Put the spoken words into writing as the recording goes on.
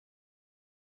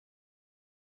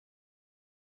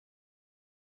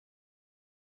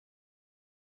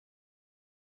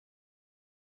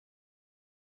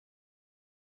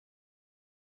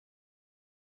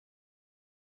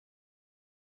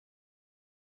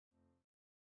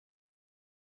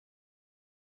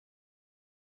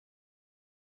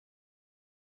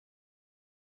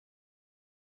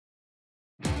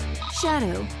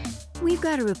Shadow, we've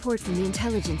got a report from the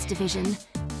Intelligence Division.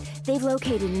 They've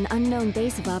located an unknown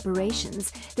base of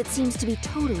operations that seems to be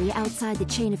totally outside the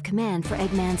chain of command for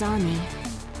Eggman's army.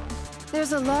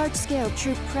 There's a large-scale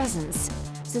troop presence,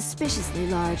 suspiciously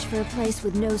large for a place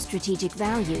with no strategic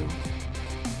value.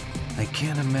 I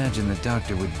can't imagine the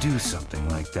Doctor would do something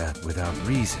like that without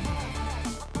reason.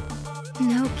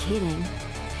 No kidding.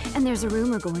 And there's a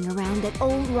rumor going around that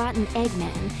old rotten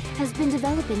Eggman has been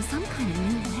developing some kind of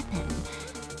new weapon.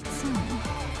 So...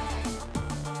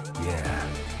 yeah.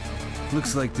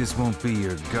 Looks like this won't be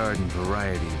your garden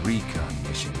variety recon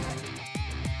mission.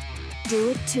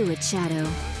 Do it to it, Shadow.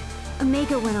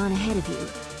 Omega went on ahead of you,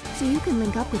 so you can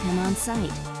link up with him on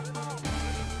site.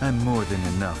 I'm more than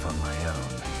enough on my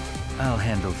own. I'll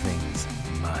handle things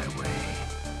my way.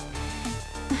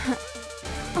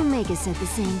 Omega said the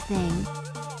same thing.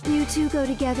 You two go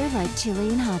together like chili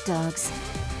and hot dogs.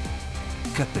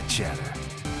 Cut the chatter.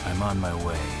 I'm on my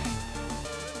way.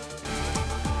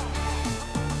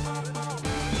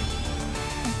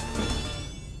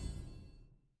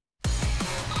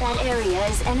 That area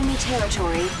is enemy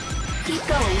territory. Keep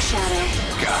going, Shadow.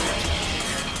 Got it.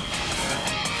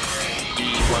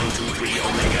 E123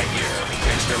 Omega here.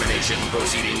 Extermination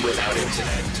proceeding without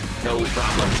incident. No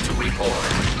problems to report.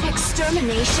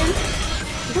 Extermination?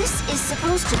 This is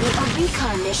supposed to be a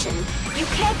recon mission. You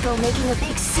can't go making a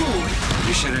big scene.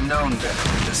 You should have known better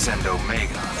than to send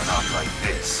Omega on an op like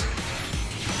this.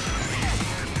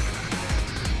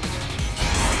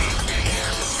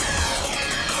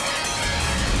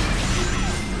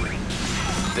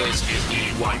 This is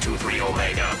E123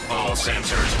 Omega. All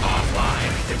sensors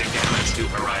offline. Detect damage to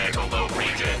parietal lobe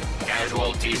region.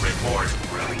 Casualty report.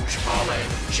 Rouge fallen.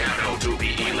 Shadow to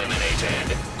be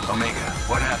eliminated. Omega,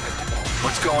 what happened?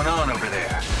 What's going on over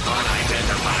there?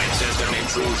 Unidentified system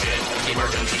intrusion.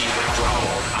 Emergency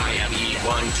withdrawal. I am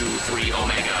E123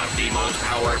 Omega, the most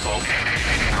powerful.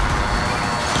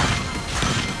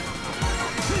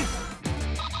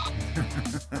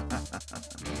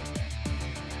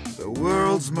 The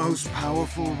world's most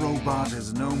powerful robot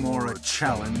is no more a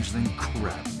challenge than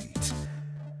crab meat.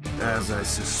 As I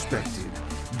suspected,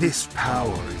 this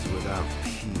power is without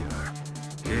peer.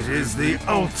 It is the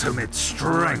ultimate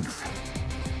strength.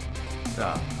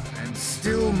 Ah, and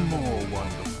still more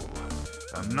wonderful.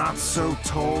 A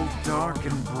not-so-tall, dark,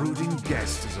 and brooding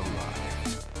guest has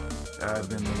arrived. I've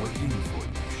been waiting for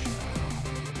you,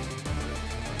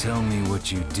 Shadow. Tell me what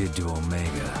you did to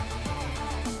Omega.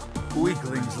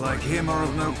 Weaklings like him are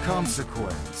of no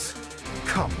consequence.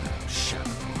 Come now,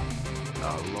 Shadow.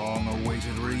 A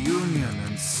long-awaited reunion,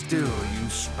 and still you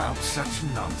spout such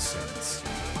nonsense.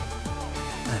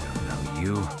 I don't know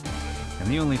you. And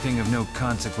the only thing of no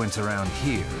consequence around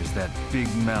here is that big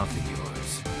mouth of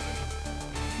yours.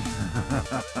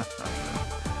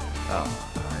 Oh,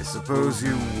 I suppose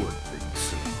you would think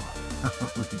so. Oh,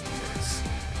 yes.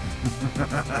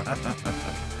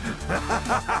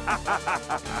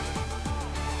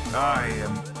 I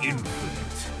am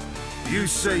infinite. You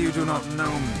say you do not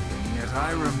know me, and yet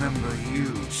I remember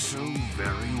you so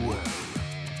very well.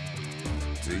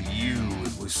 To you,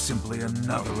 it was simply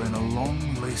another in a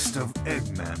long list of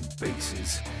Eggman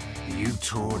bases you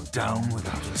tore down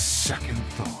without a second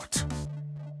thought.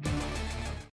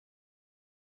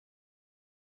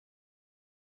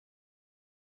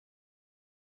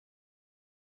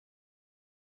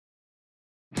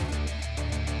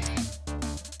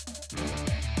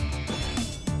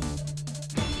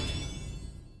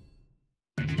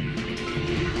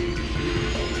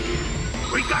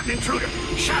 Intruder!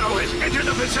 Shadow has entered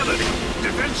the facility!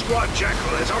 Defense Squad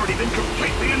Jackal has already been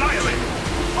completely annihilated!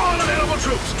 All available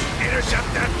troops, intercept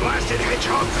that blasted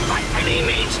hedgehog by any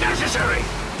means necessary!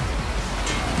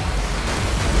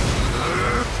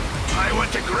 I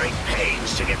went to great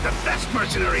pains to get the best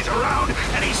mercenaries around,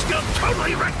 and he still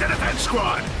totally wrecked the Defense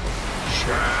Squad!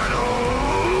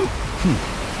 Shadow!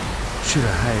 Should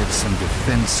have hired some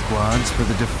defense squads for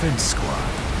the defense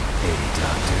squad. Hey,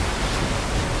 Doctor.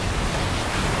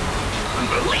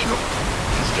 Unbelievable!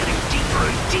 He's getting deeper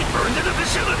and deeper into the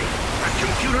facility! That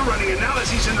computer running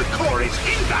analyses in the core is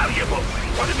invaluable!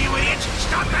 One of you idiots,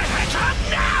 stop that hedgehog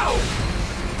now!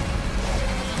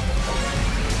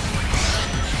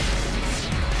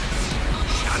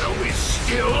 Shadow is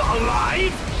still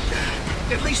alive?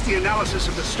 At least the analysis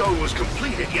of the stone was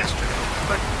completed yesterday.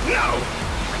 But no!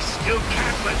 I still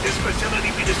can't let this facility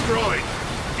be destroyed!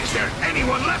 Is there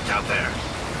anyone left out there?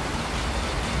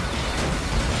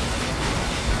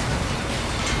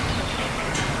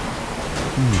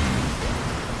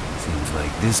 Seems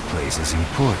like this place is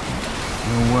important.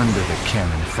 No wonder the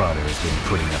cannon fodder has been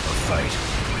putting up a fight.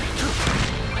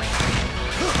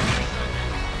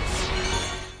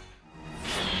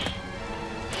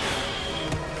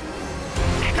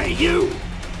 Hey, you!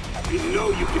 You know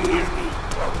you can hear me.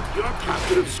 You're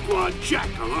captain of Squad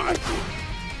Jackal, aren't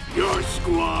you? Your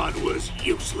squad was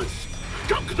useless.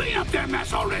 Go clean up their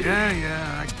mess already!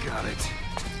 Yeah, I got it.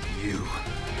 You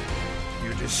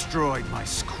destroyed my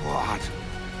squad.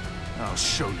 I'll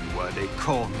show you why they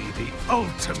call me the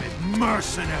ultimate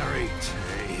mercenary.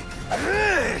 Take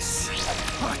this!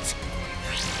 What?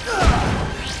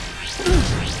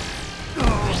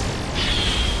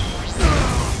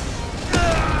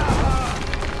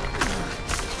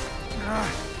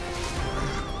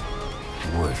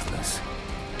 Worthless.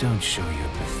 Don't show your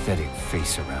pathetic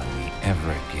face around me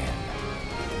ever again.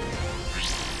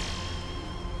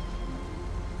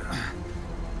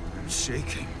 I'm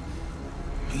shaking.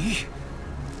 Me?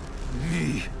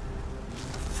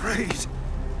 Afraid?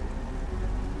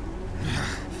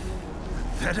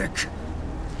 Pathetic?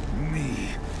 Me?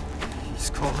 He's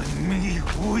calling me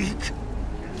weak?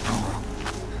 No,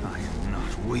 I am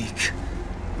not weak.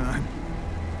 I'm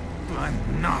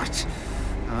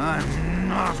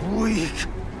not weak.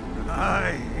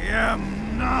 I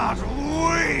am not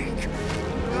weak!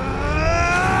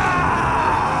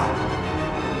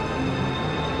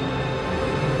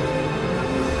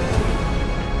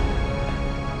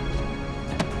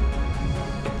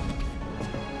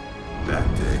 That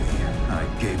day, I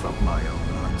gave up my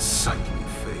own unsightly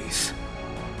face.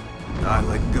 I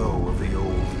let go of the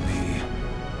old me,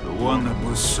 the one that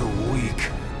was so weak,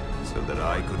 so that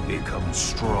I could become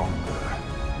stronger.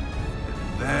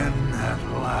 And then, at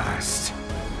last,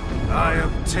 I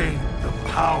obtained the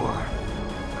power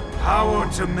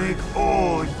to make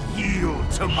all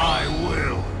yield to my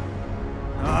will.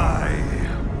 I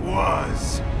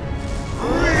was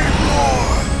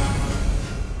reborn!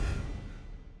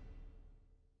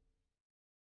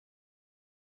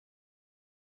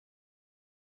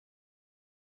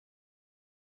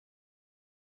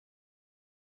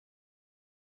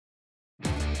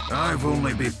 I've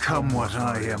only become what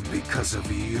I am because of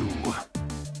you.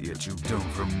 Yet you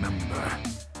don't remember.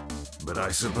 But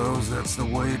I suppose that's the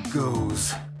way it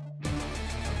goes.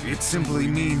 It simply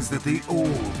means that the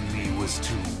old me was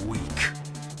too weak,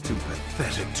 too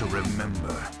pathetic to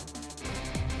remember.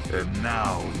 And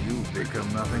now you've become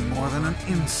nothing more than an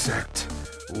insect,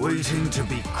 waiting to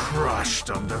be crushed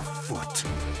underfoot.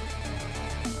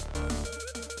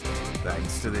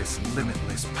 Thanks to this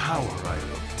limitless power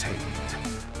I've obtained,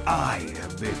 I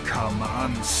have become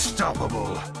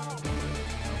unstoppable.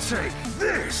 Take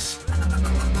this!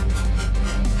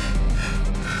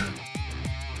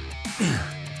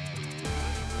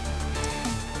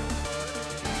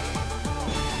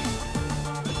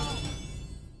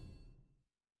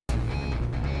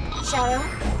 Shadow?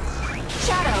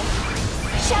 Shadow!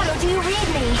 Shadow, do you read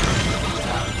me?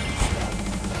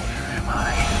 Where am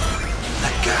I?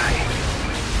 That guy.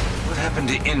 What happened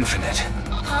to Infinite?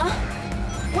 Huh?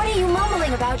 What are you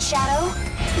mumbling about, Shadow?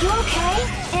 You okay?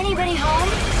 Anybody home?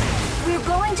 We're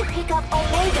going to pick up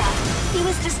Omega. He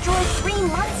was destroyed 3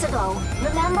 months ago,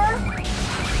 remember?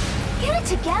 Get it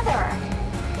together.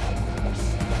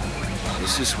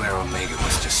 This is where Omega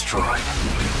was destroyed.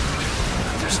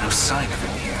 But there's no sign of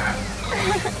him here.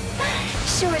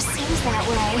 Sure seems that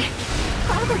way.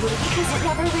 Probably because it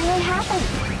never really happened.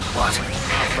 What?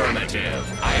 Affirmative.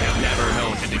 I have never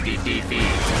known to defeat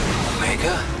defeat.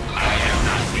 Omega? I am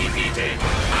not defeated.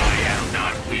 I am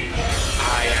not weak.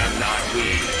 I am not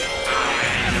weak. I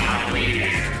am not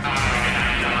weak. I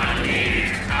am not weak.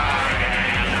 I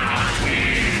am not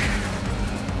weak.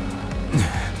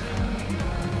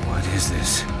 What is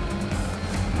this?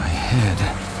 My head.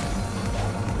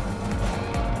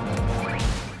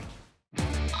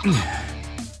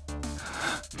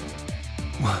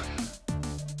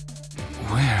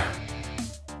 Where?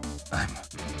 I'm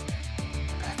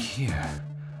back here.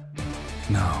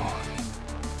 No.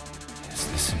 Is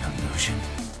this an illusion?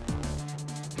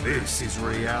 This is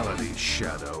reality,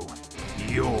 Shadow.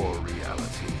 Your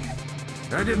reality.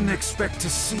 I didn't expect to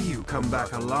see you come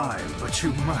back alive, but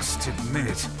you must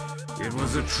admit, it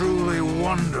was a truly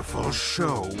wonderful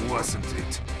show, wasn't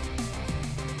it?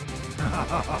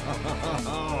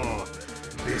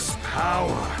 This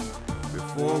power,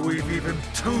 before we've even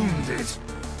tuned it,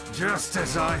 just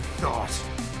as I thought,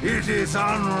 it is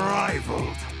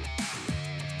unrivaled.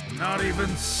 Not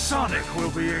even Sonic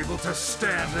will be able to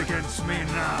stand against me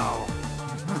now.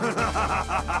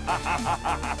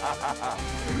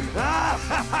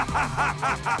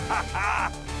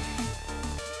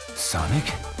 Sonic?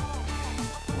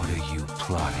 What are you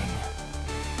plotting?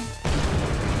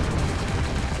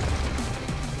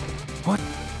 What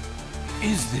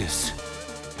is this?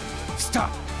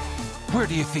 Stop! Where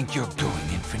do you think you're going,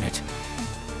 Infinite?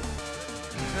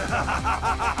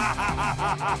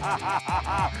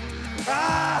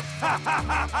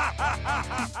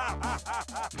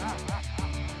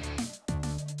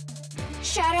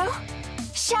 Shadow?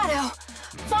 Shadow!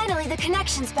 Finally, the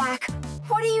connection's back.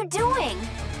 What are you doing?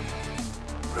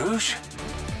 Rouge?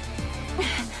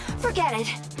 Forget it.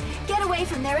 Get away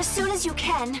from there as soon as you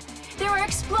can. There are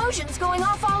explosions going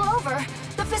off all over.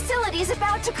 The facility's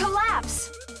about to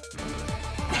collapse.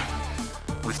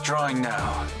 Withdrawing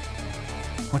now.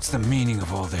 What's the meaning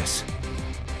of all this?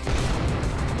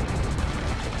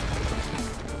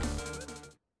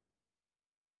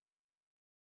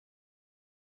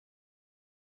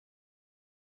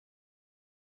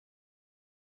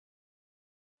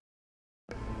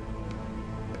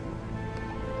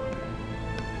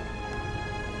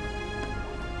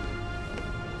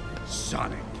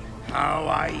 Sonic, how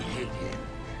I hate him.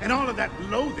 And all of that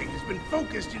loathing has been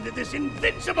focused into this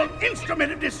invincible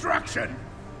instrument of destruction.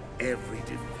 Every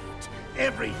defeat,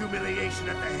 every humiliation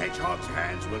at the Hedgehog's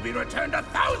hands will be returned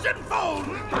 1,000-fold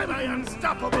by my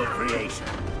unstoppable creation.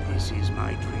 This is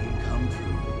my dream come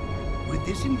true. With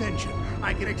this invention,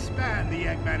 I can expand the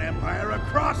Eggman Empire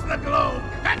across the globe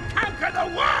and conquer the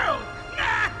world!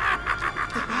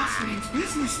 The boss means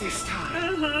business this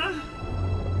time.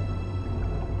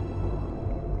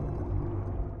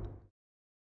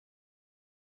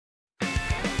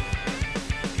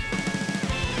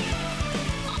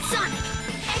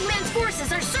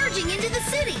 Forces are surging into the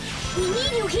city! We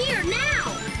need you here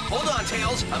now! Hold on,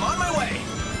 Tails. I'm on my way!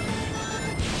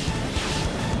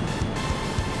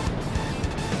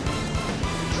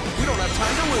 We don't have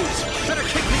time to lose. Better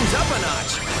kick things up a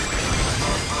notch.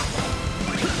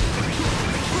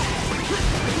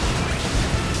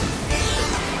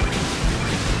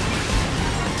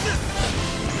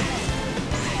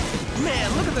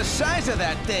 Man, look at the size of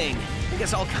that thing! I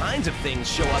guess all kinds of things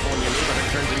show up when your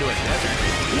neighborhood turns into a desert.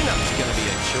 Cleanup's gonna be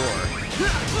a chore.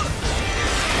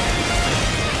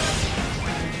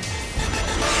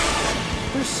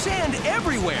 There's sand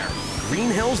everywhere! Green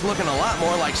Hill's looking a lot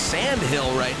more like Sand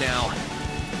Hill right now.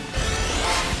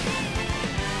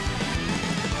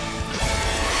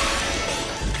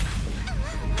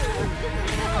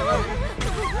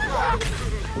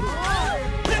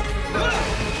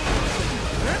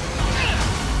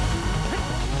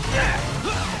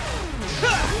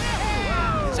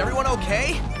 Is everyone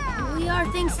okay? We are,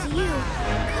 thanks to you.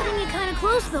 Cutting it kind of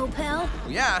close, though, pal.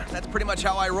 Yeah, that's pretty much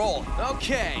how I roll.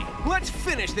 Okay, let's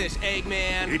finish this,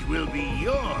 Eggman. It will be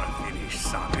your finish,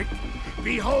 Sonic.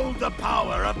 Behold the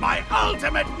power of my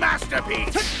ultimate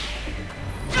masterpiece!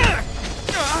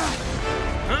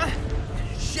 Huh?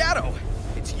 Shadow,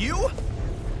 it's you?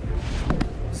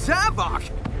 Zavok?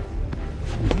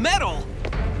 Metal?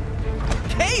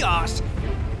 Chaos?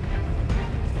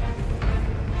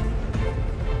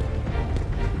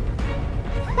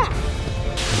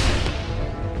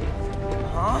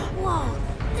 Huh? Whoa,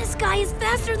 this guy is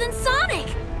faster than Sonic!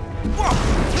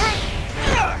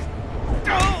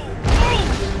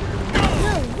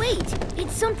 No, wait!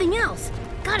 It's something else.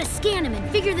 Gotta scan him and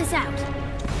figure this out.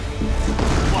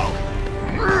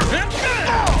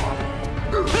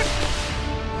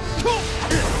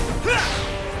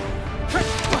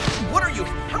 What are you?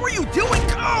 How are you doing?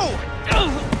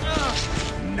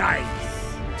 Nice.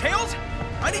 Tails?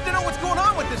 I need to know what's going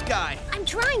on with this guy. I'm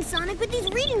trying, Sonic, but these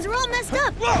readings are all messed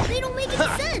up. They don't make any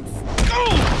sense.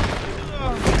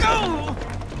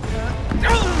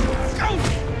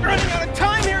 Running out of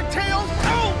time here, Tails.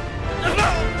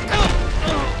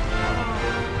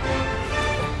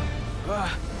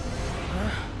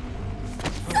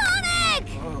 Sonic!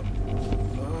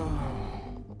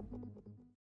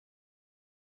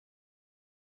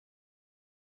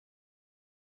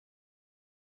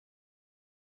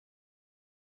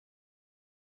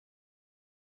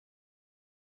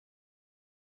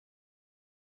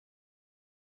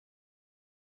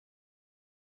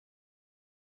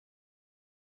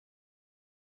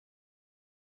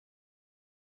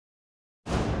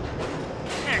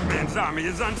 Eggman's army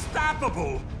is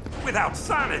unstoppable! Without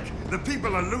Sonic, the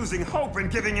people are losing hope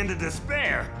and giving into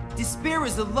despair. Despair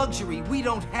is a luxury we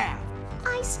don't have.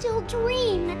 I still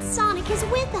dream that Sonic is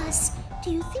with us.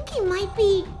 Do you think he might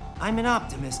be... I'm an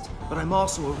optimist, but I'm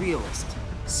also a realist.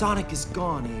 Sonic is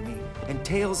gone, Amy, and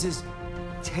Tails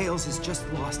has just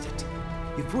lost it.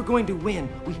 If we're going to win,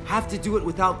 we have to do it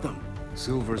without them.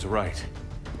 Silver's right.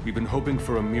 We've been hoping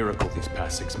for a miracle these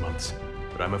past 6 months,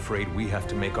 but I'm afraid we have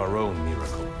to make our own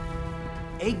miracle.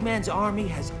 Eggman's army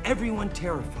has everyone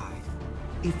terrified.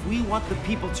 If we want the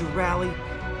people to rally,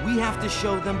 we have to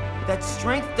show them that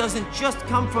strength doesn't just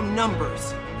come from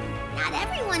numbers. Not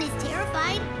everyone is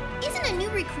terrified. Isn't a new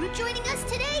recruit joining us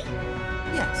today?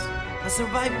 Yes, a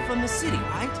survivor from the city,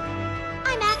 right?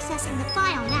 I'm accessing the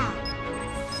file now.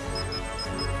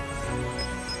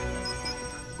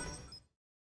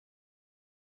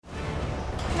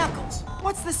 Knuckles,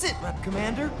 what's the sit rep,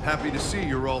 Commander? Happy to see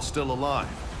you're all still alive.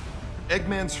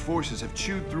 Eggman's forces have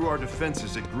chewed through our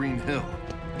defenses at Green Hill,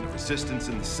 and the resistance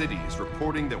in the city is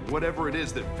reporting that whatever it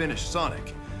is that finished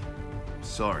Sonic...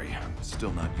 Sorry, I'm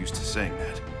still not used to saying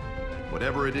that.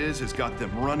 Whatever it is has got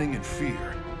them running in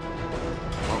fear.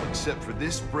 All except for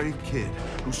this brave kid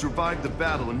who survived the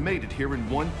battle and made it here in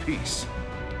one piece.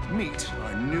 Meet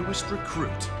our newest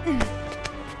recruit.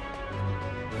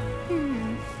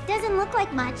 Doesn't look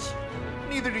like much.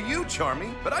 Neither do you,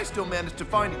 Charmy, but I still managed to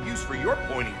find a use for your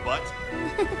pointy butt.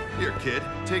 Here, kid,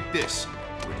 take this.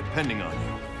 We're depending on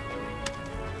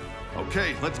you.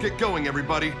 Okay, let's get going,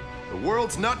 everybody. The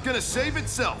world's not gonna save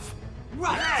itself.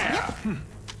 Right! Yeah.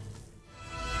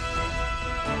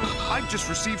 I've just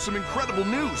received some incredible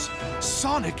news.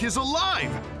 Sonic is alive!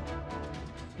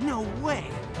 No way!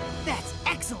 That's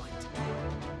excellent!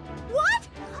 What?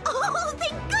 Oh,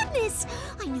 thank goodness!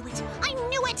 I knew it! I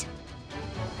knew it!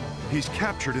 He's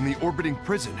captured in the orbiting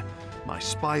prison. My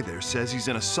spy there says he's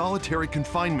in a solitary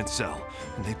confinement cell,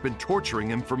 and they've been torturing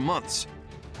him for months.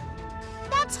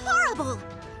 That's horrible!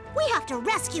 We have to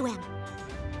rescue him!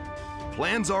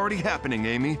 Plan's already happening,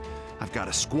 Amy. I've got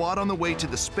a squad on the way to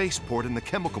the spaceport and the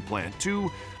chemical plant to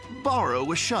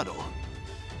borrow a shuttle.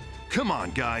 Come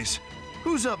on, guys.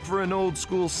 Who's up for an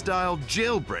old-school style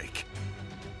jailbreak?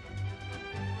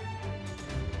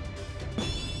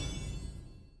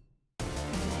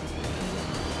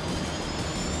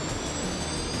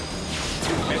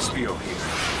 SBO here.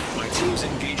 My team's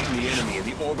engaging the enemy in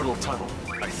the orbital tunnel.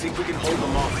 I think we can hold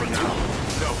them off for now.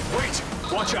 No, wait!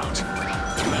 Watch out!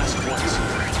 The masked one is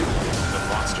here. The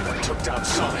monster that took down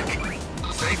Sonic.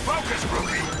 Stay focused,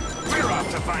 Rookie. We're off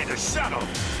to find a shuttle.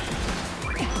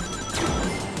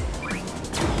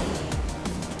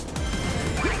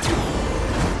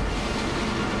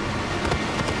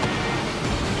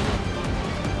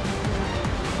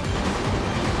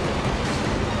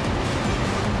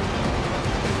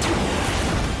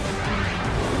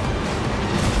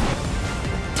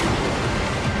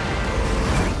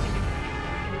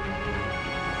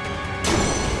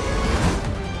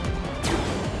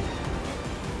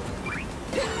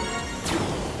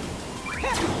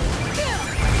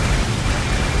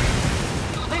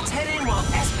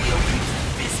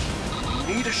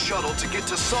 To get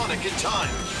to Sonic in time.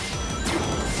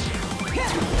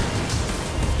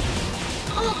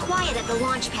 All quiet at the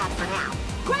launch pad for now.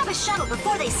 Grab a shuttle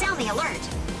before they sound the alert.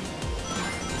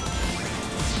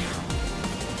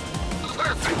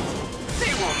 Perfect.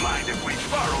 They won't mind if we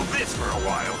borrow this for a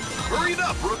while. Hurry it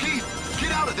up, Rookie.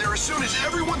 Get out of there as soon as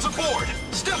everyone's aboard.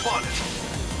 Step on it.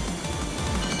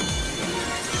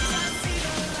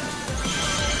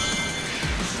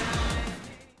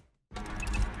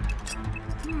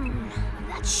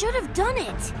 Should have done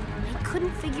it. I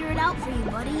couldn't figure it out for you,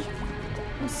 buddy.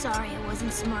 I'm sorry I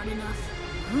wasn't smart enough.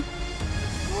 Huh?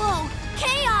 Whoa!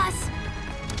 Chaos!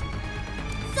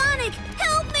 Sonic,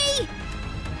 help me!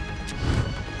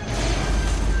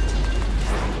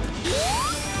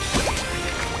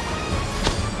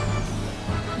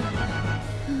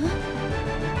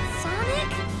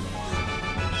 Sonic?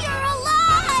 You're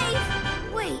alive!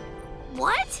 Wait,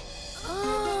 what?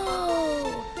 Oh,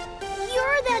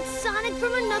 you're that Sonic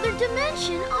from another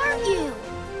dimension, aren't you?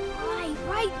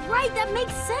 Right, that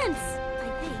makes sense, I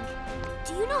think.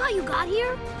 Do you know how you got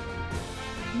here?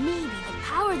 Maybe the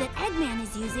power that Eggman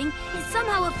is using is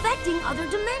somehow affecting other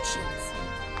dimensions.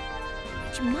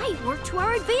 Which might work to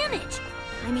our advantage.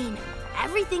 I mean,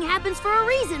 everything happens for a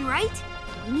reason, right?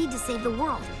 We need to save the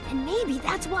world, and maybe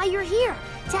that's why you're here,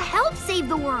 to help save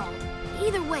the world.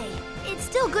 Either way, it's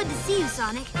still good to see you,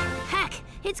 Sonic. Heck,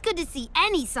 it's good to see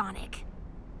any Sonic.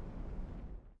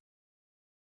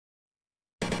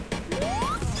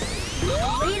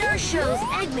 Radar shows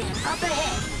Eggman up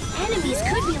ahead. Enemies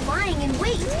could be lying in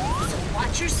wait, so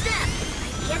watch your step.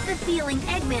 I get the feeling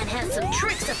Eggman has some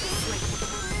tricks up his sleeve.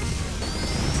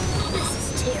 This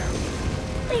is terrible.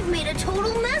 They've made a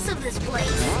total mess of this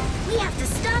place. We have to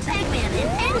stop Eggman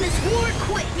and end this war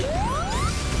quick. Be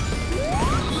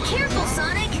careful,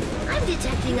 Sonic. I'm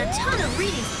detecting a ton of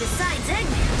readings besides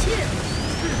Eggman, too.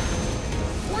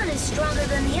 One is stronger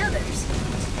than the others.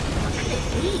 What could it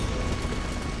be?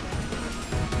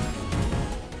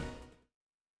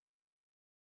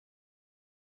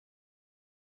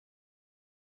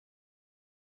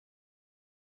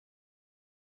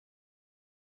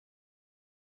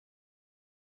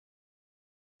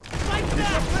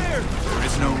 There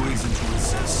is no reason to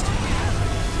resist.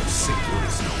 Sick there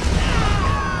is no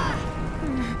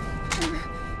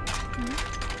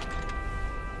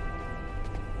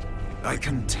I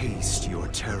can taste your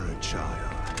terror,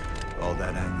 child. All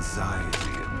that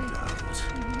anxiety and doubt.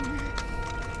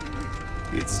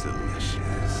 It's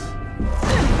delicious.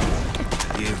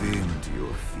 Give in to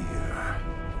your fear.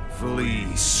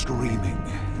 Flee screaming,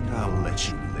 and I'll let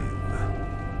you live.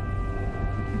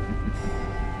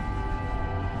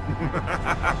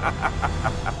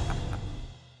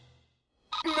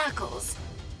 Knuckles,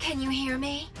 can you hear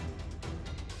me?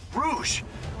 Rouge!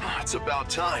 It's about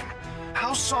time.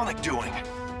 How's Sonic doing?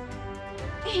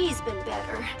 He's been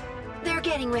better. They're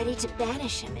getting ready to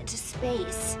banish him into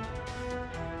space.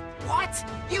 What?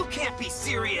 You can't be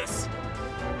serious!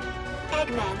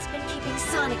 Eggman's been keeping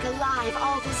Sonic alive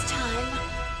all this time.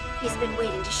 He's been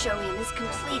waiting to show him his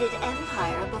completed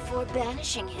empire before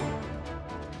banishing him.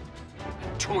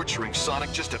 Torturing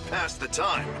Sonic just to pass the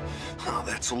time. Oh,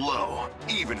 that's low,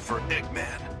 even for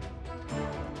Eggman.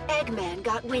 Eggman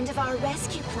got wind of our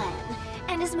rescue plan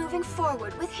and is moving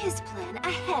forward with his plan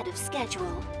ahead of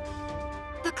schedule.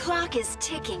 The clock is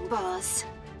ticking, boss.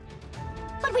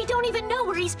 But we don't even know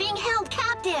where he's being held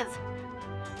captive!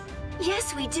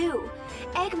 Yes, we do.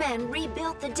 Eggman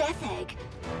rebuilt the Death Egg.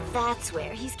 That's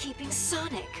where he's keeping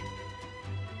Sonic.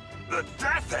 The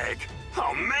Death Egg?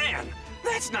 Oh man,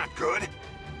 that's not good.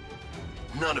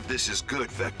 None of this is good,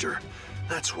 Vector.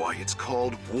 That's why it's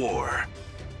called war.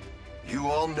 You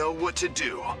all know what to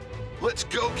do. Let's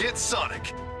go get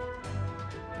Sonic!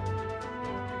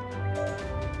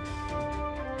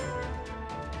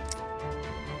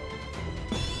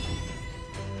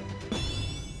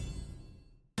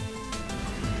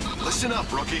 Listen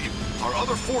up, Rookie. Our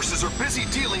other forces are busy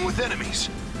dealing with enemies.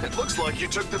 It looks like you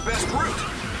took the best route.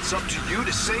 It's up to you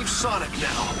to save Sonic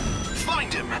now.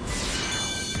 Find him!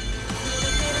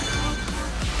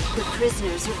 The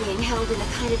prisoners are being held in a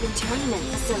kind of internment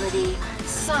facility.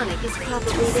 Sonic is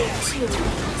probably there too.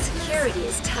 Security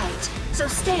is tight, so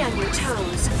stay on your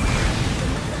toes.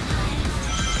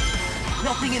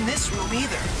 Nothing in this room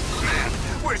either. Man,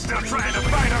 we're still trying to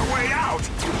fight our way out.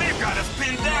 They've got us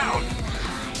pinned down.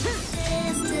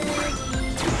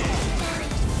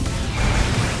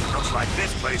 Looks like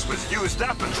this place was used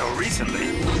up until recently.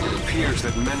 It appears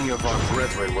that many of our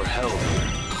brethren were held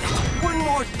here. One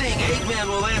more thing Eggman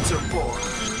will answer for.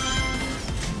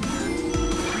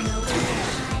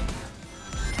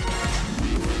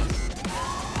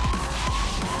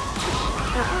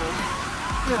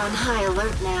 Uh-oh. We're on high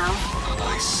alert now.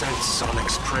 I sense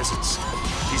Sonic's presence.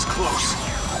 He's close.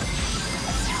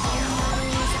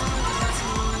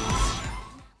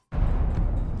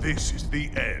 This is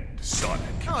the end, Sonic.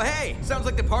 Oh, hey, sounds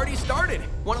like the party started.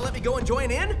 Want to let me go and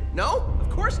join in? No? Of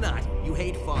course not. You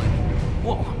hate fun.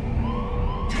 Whoa.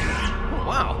 Oh,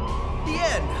 wow. The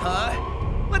end, huh?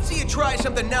 Let's see you try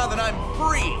something now that I'm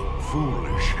free.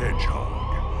 Foolish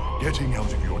hedgehog. Getting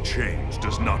out of your chains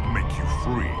does not make you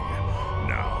free.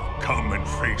 Now, come and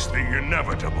face the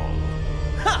inevitable.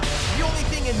 Ha! The only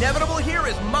thing inevitable here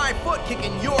is my foot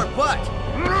kicking your butt.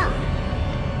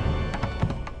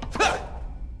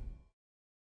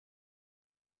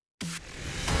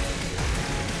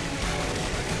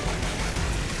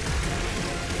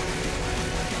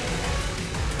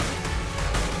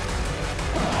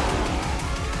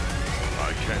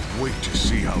 Wait to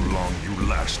see how long you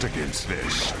last against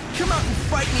this. Come out and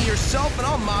fight me yourself and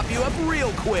I'll mop you up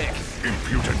real quick.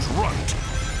 Impudent runt.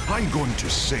 I'm going to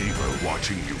savor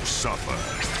watching you suffer.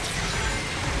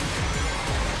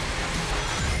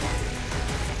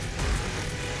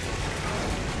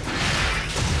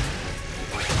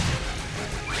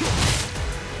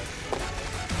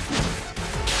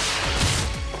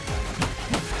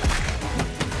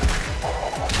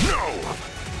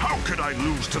 I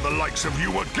lose to the likes of you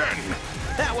again!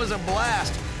 That was a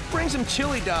blast! Bring some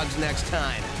chili dogs next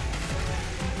time.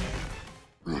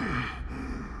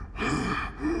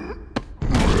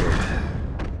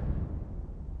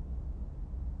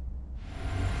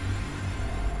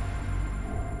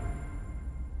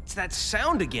 It's that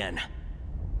sound again.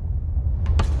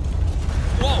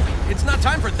 Whoa! It's not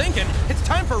time for thinking, it's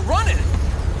time for running!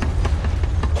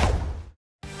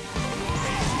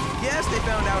 Yes, they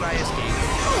found out I escaped.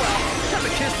 Oh well, time to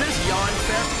kiss this yawn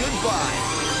fest goodbye.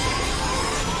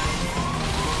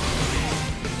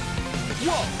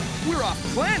 Whoa, we're off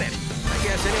planet. I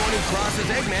guess anyone who crosses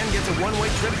Eggman gets a one-way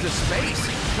trip to space.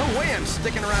 No way I'm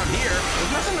sticking around here.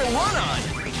 There's nothing to run on.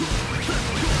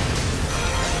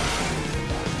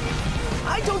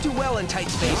 I don't do well in tight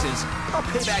spaces. I'll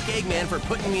pay back Eggman for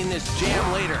putting me in this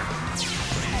jam later.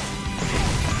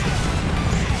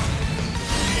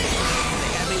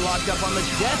 Locked up on the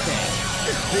Death Egg.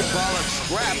 This big ball of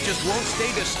scrap just won't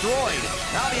stay destroyed.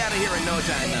 I'll be out of here in no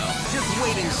time, though. Just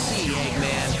wait and see,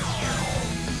 Eggman.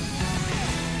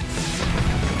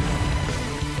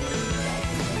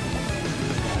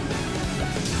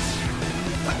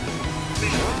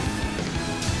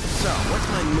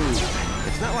 what's my move?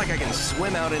 It's not like I can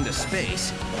swim out into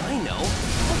space. I know.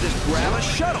 I'll just grab a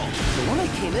shuttle. The one I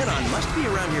came in on must be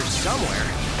around here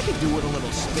somewhere. I could do with a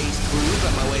little space cruise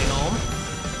on my way home.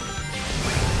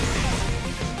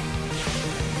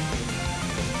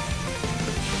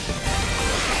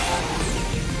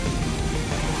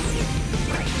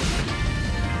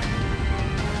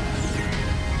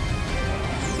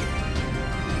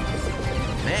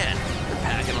 Man, they're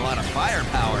packing a lot of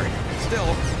firepower.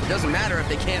 Still, it doesn't matter if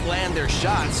they can't land their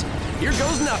shots. Here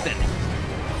goes nothing.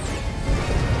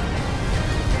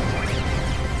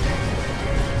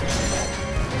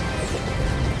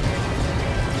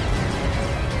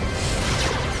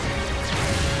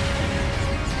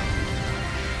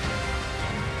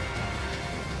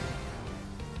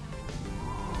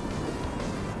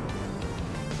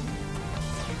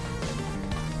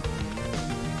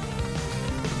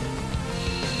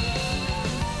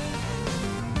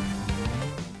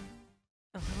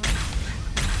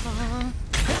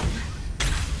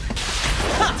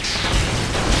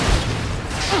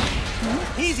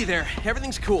 Easy there.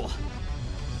 Everything's cool.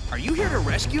 Are you here to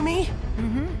rescue me?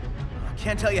 Mm-hmm. I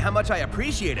can't tell you how much I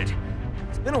appreciate it.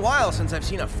 It's been a while since I've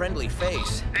seen a friendly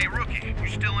face. Hey, Rookie, you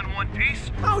still in one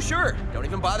piece? Oh, sure. Don't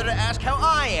even bother to ask how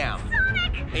I am.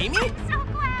 Sonic! Amy? I'm so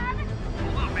glad!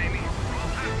 Hold up, Amy.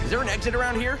 Is there an exit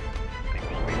around here?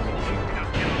 They won't be long. We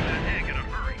gotta get on that egg in a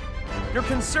hurry. Your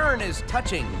concern is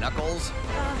touching, Knuckles.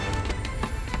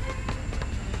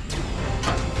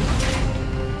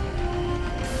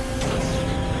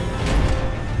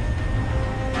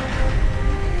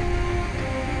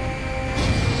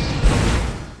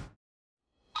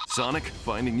 Sonic,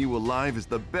 finding you alive is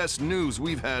the best news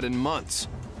we've had in months.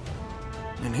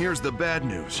 And here's the bad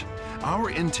news. Our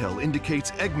intel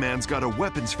indicates Eggman's got a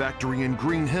weapons factory in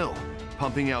Green Hill,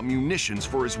 pumping out munitions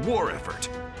for his war effort.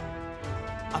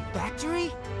 A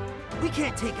factory? We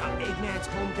can't take out Eggman's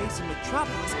home base in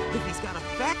Metropolis if he's got a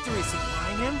factory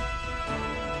supplying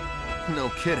him. No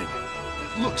kidding.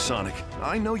 Look, Sonic,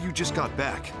 I know you just got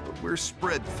back, but we're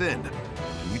spread thin.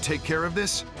 Can you take care of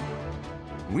this?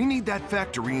 We need that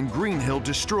factory in Green Hill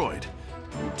destroyed.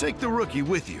 Take the Rookie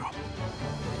with you.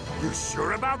 You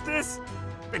sure about this?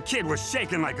 The kid was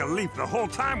shaking like a leaf the whole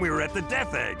time we were at the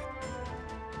Death Egg.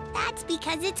 That's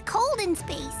because it's cold in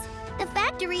space. The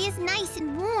factory is nice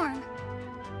and warm.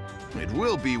 It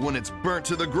will be when it's burnt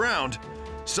to the ground.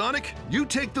 Sonic, you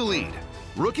take the lead.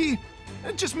 Rookie,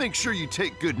 just make sure you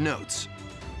take good notes.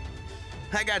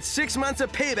 I got 6 months of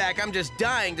payback I'm just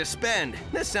dying to spend.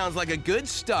 This sounds like a good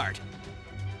start.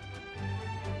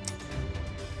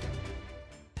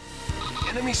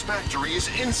 Enemy's factory is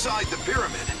inside the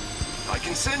pyramid. I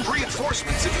can send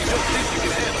reinforcements if you don't think you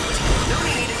can handle it. No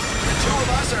need. The two of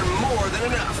us are more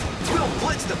than enough. We'll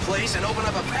blitz the place and open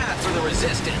up a path for the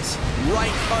resistance.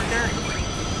 Right, partner?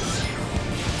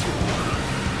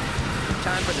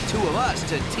 Time for the two of us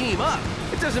to team up.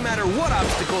 It doesn't matter what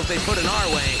obstacles they put in our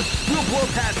way. We'll blow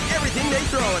past everything they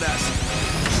throw at us.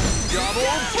 Double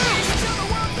boost!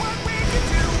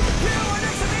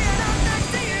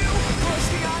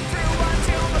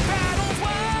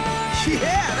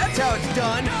 Yeah, that's how it's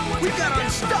done. We've got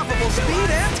unstoppable speed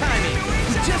and timing.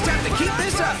 We just have to keep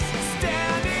this up.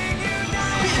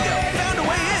 Bingo, found a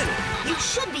way in. You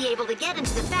should be able to get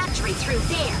into the factory through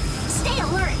there. Stay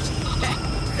alert.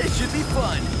 This should be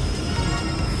fun.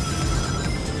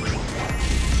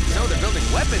 So they're building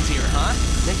weapons here, huh?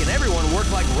 Making everyone work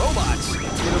like robots.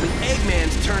 It'll be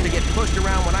Eggman's turn to get pushed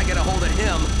around when I get a hold of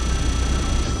him.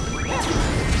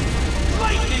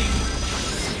 Lightning!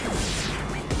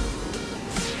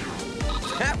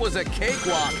 That was a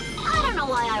cakewalk. I don't know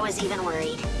why I was even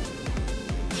worried.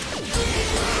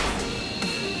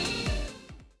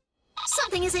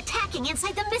 Something is attacking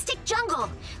inside the Mystic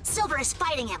Jungle. Silver is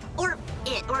fighting him, or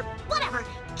it, or whatever.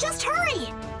 Just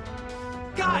hurry!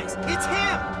 Guys, it's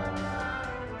him!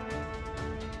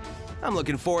 I'm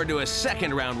looking forward to a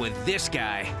second round with this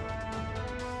guy.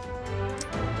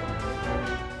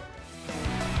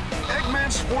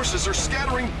 Eggman's forces are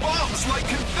scattering bombs like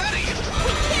confetti!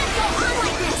 We can't go on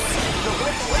like this! The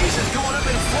whole place is going up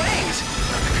in flames!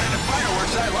 Not the kind of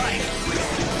fireworks I like.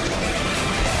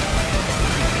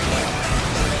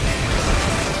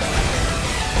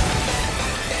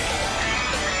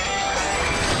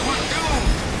 We're doomed!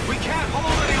 We can't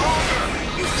hold any longer!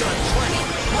 You've done plenty.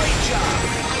 Great job!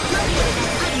 Not good at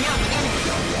putting out the enemy.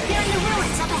 They're in the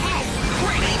ruins up ahead.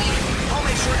 Great, Amy! I'll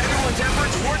make sure everyone's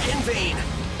efforts weren't in vain.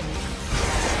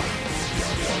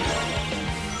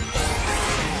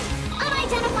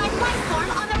 Unidentified life form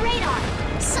on the radar.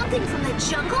 Something from the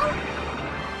jungle?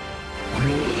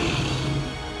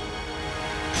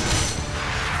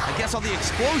 I guess guess all the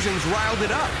explosions riled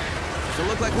it up. So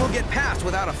look like we'll get past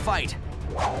without a fight.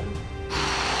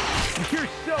 You're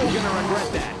so gonna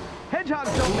regret that.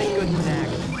 Hedgehogs don't make good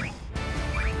snacks.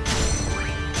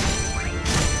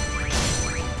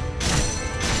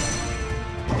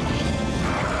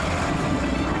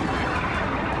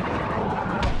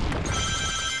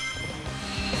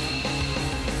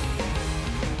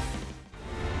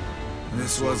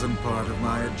 This wasn't part of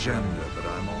my agenda, but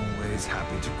I'm always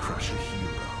happy to crush a hero.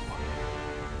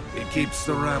 It keeps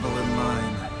the rabble in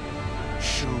line,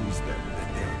 shows them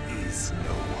that there is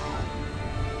no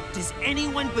hope. Does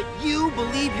anyone but you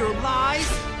believe your lies?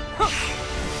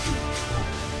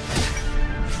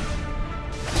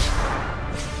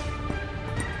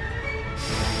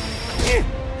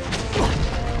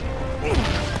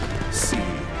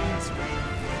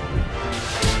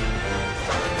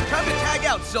 Time to tag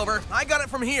out, Silver. I got it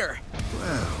from here.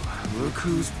 Well, look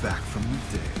who's back from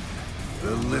the dead.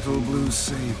 The little blue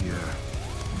savior.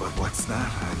 But what's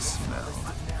that I smell?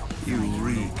 You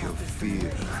reek of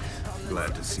fear.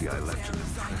 Glad to see I left an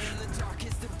impression.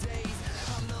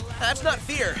 That's not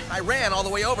fear. I ran all the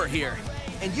way over here.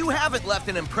 And you haven't left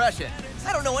an impression.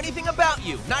 I don't know anything about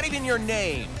you, not even your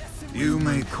name. You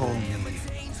may call me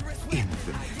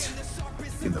Infinite.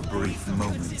 In the brief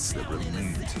moments that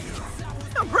remain to you.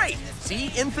 Oh, great.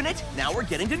 See, Infinite? Now we're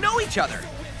getting to know each other.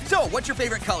 So, what's your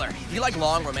favorite color? Do you like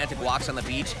long, romantic walks on the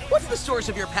beach? What's the source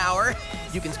of your power?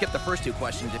 You can skip the first two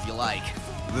questions if you like.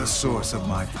 The source of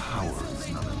my power is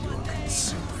none of your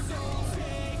concern.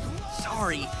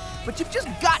 Sorry, but you've just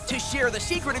got to share the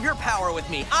secret of your power with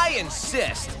me. I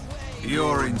insist.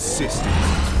 Your insistence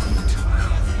is futile.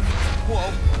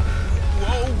 Whoa.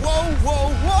 Whoa, whoa,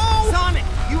 whoa, whoa! Sonic,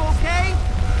 you okay?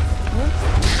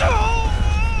 Oh!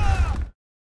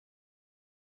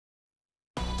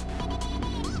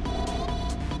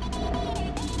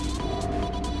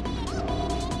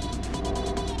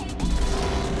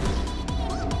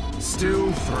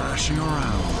 Still thrashing around,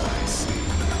 I see.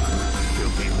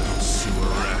 Filthy little sewer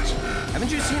rat.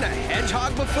 Haven't you seen a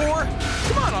hedgehog before?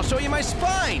 Come on, I'll show you my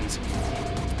spines.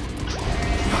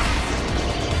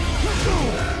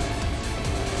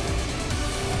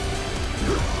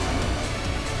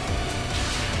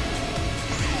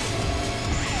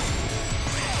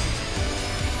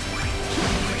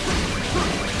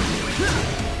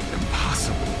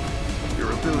 Impossible.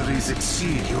 Your abilities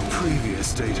exceed your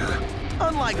previous data.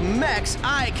 Unlike mechs,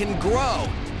 I can grow.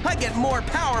 I get more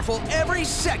powerful every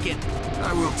second.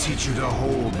 I will teach you to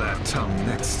hold that tongue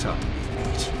next time we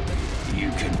meet.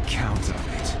 You can count on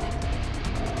it.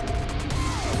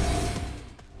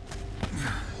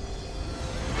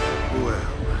 Well,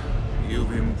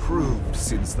 you've improved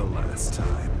since the last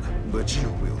time, but you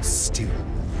will still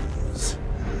lose.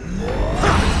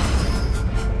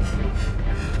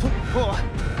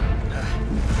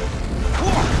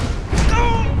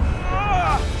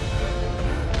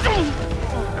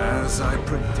 As I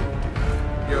predicted,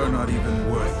 you're not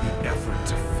even worth the effort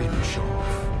to finish off.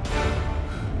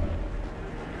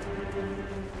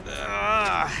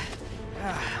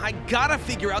 I gotta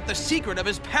figure out the secret of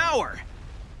his power.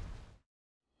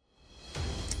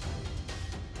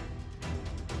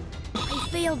 I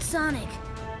failed Sonic.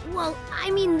 Well, I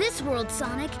mean this world,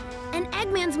 Sonic. And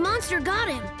Eggman's monster got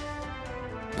him.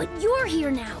 But you're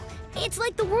here now. It's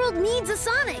like the world needs a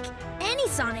Sonic. Any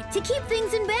Sonic to keep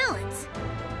things in balance.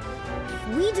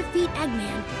 If we defeat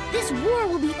Eggman, this war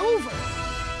will be over.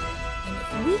 And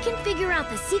if we can figure out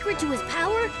the secret to his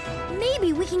power,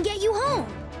 maybe we can get you home.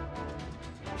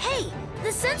 Hey,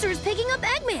 the sensor is picking up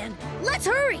Eggman. Let's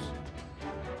hurry.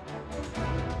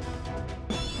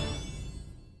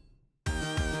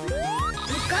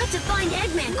 We've got to find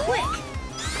Eggman quick.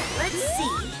 Let's see.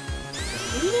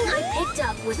 The reading I picked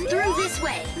up was through this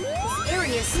way. This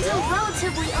area is still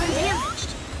relatively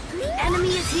undamaged. The enemy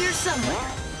is here somewhere.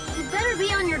 You better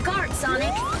be on your guard,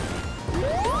 Sonic.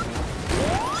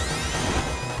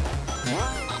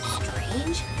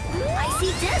 Strange. I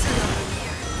see desert over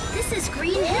there. This is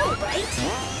Green Hill, right?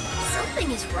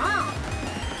 Something is wrong.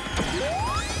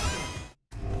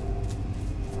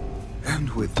 And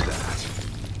with that,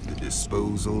 the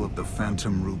disposal of the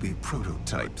Phantom Ruby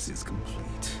prototypes is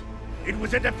complete. It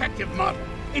was a defective model.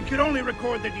 It could only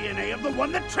record the DNA of the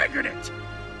one that triggered it.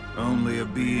 Only a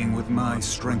being with my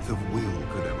strength of will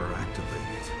could ever activate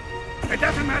it. It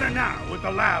doesn't matter now with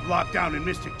the lab locked down in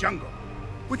Mystic Jungle.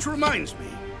 Which reminds me,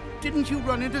 didn't you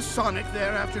run into Sonic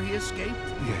there after he escaped?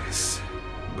 Yes,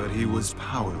 but he was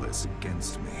powerless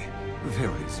against me.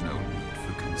 There is no need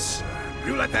for concern.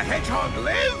 You let the hedgehog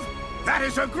live? That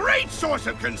is a great source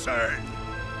of concern!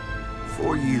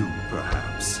 For you,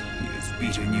 perhaps. He has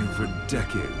beaten you for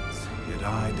decades, yet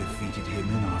that I defeated him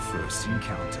in our first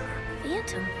encounter.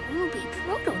 Phantom Ruby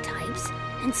prototypes?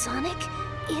 And Sonic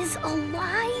is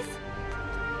alive?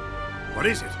 What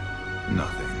is it?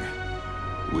 Nothing.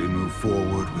 We move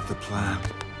forward with the plan.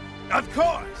 Of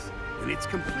course! When it's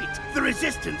complete, the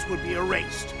Resistance will be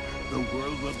erased. The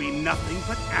world will be nothing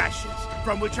but ashes,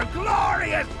 from which a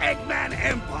glorious Eggman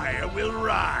empire will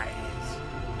rise.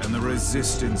 And the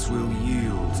Resistance will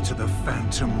yield to the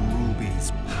Phantom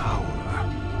Ruby's power.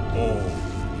 All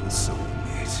will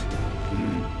submit.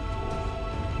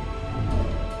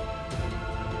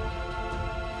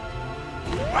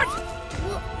 What?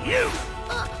 You!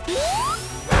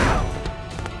 No!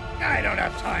 I don't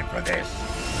have time for this.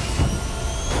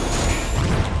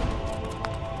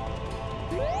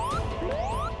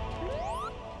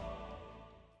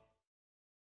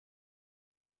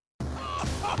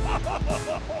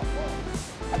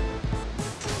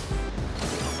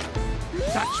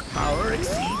 Such power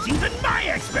exceeds even my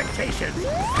expectations!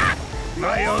 Ha!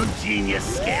 My own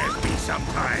genius scares me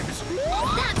sometimes.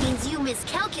 That means you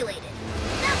miscalculated.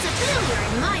 That's a failure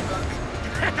in my book.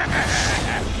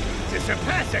 To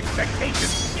surpass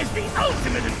expectations is the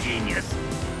ultimate of genius.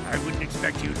 I wouldn't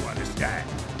expect you to understand.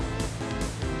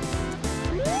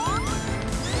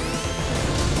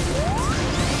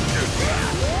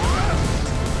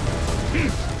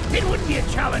 It wouldn't be a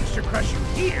challenge to crush you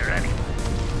here, anyway.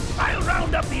 I'll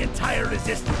round up the entire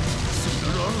Resistance,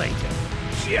 sooner or later.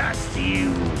 Just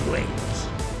you wait.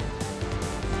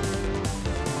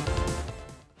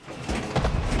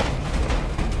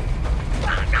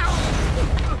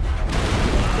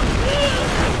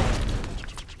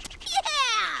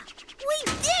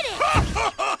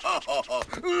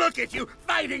 Look at you,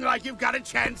 fighting like you've got a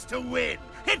chance to win.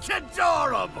 It's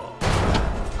adorable.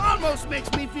 Almost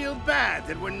makes me feel bad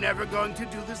that we're never going to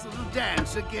do this little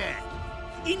dance again.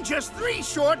 In just 3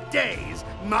 short days,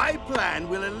 my plan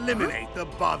will eliminate the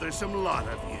bothersome lot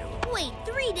of you. Wait,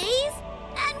 3 days?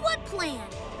 And what plan?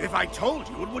 If I told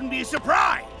you, it wouldn't be a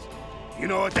surprise. You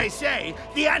know what they say,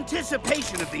 the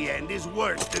anticipation of the end is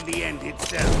worse than the end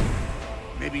itself.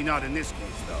 Maybe not in this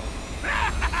case, though.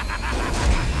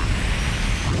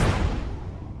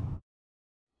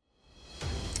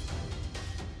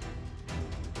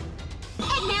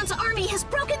 Eggman's army has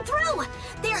broken through!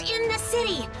 They're in the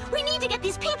city! We need to get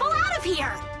these people out of here!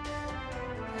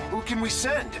 Who can we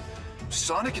send?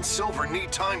 Sonic and Silver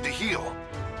need time to heal.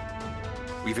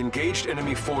 We've engaged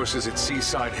enemy forces at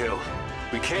Seaside Hill.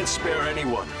 We can't spare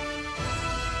anyone.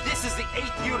 This is the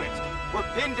 8th unit. We're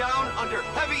pinned down under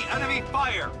heavy enemy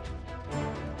fire.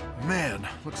 Man,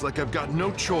 looks like I've got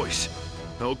no choice.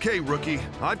 Okay, Rookie,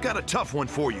 I've got a tough one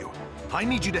for you. I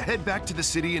need you to head back to the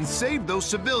city and save those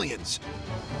civilians.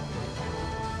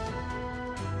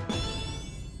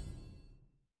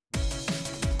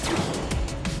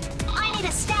 I need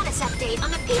a status update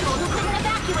on the people who couldn't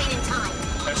evacuate in time.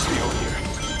 SBO here.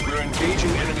 We're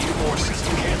engaging enemy forces.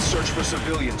 We can't search for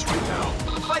civilians right now.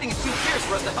 Fighting is too fierce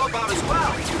for us to help out as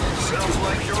well. Sounds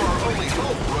like you're our only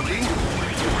hope, Rookie.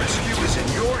 The rescue is in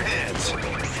your hands.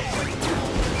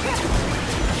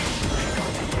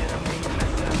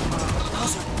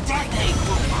 Those are detonate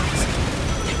robots.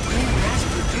 They're being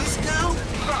mass-produced now?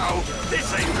 Uh-oh, this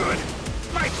ain't good.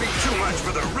 Might be too much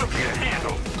for the Rookie to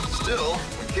handle. Still,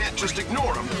 we can't just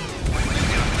ignore them. You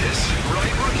got this,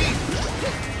 right, Rookie?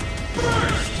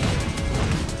 Burst!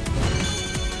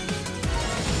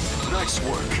 Nice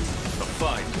work. A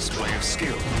fine display of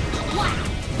skill. Wow,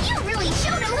 you really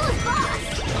showed him who's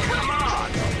boss! Come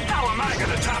on! How am I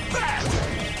gonna top that?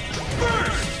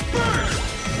 Burst! Burst!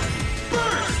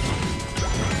 Burst!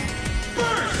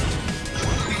 Burst!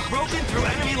 We've broken through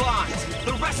enemy lines.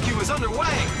 The rescue is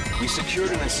underway. We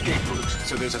secured an escape route,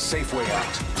 so there's a safe way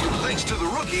out. Thanks to the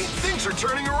Rookie, things are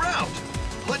turning around.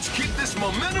 Let's keep this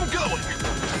momentum going.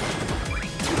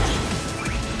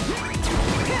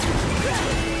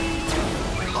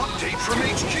 Update from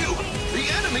HQ. The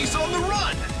enemy's on the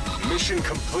run. Mission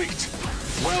complete.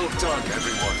 Well done,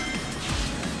 everyone.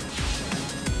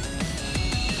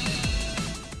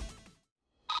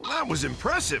 Well, that was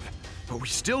impressive, but we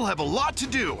still have a lot to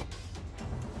do.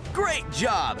 Great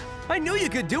job! I knew you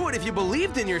could do it if you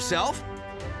believed in yourself.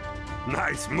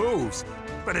 Nice moves.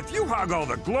 But if you hog all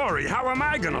the glory, how am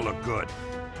I gonna look good?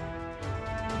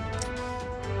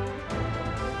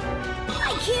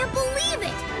 I can't believe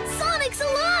it! Sonic's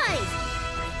alive!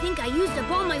 I think I used up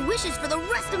all my wishes for the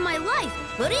rest of my life,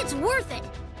 but it's worth it!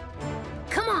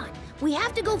 Come on, we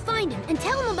have to go find him and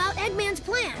tell him about Eggman's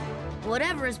plan.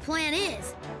 Whatever his plan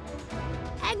is.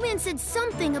 Eggman said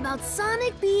something about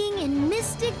Sonic being in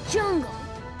Mystic Jungle.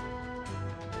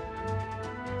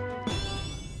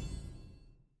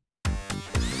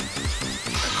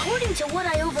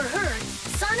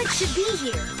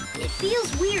 here. It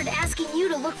feels weird asking you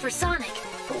to look for Sonic,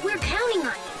 but we're counting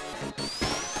on you.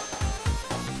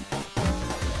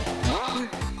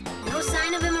 No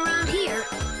sign of him around here.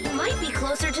 He might be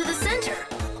closer to the center.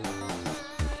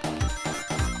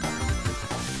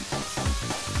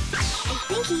 I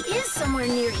think he is somewhere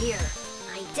near here.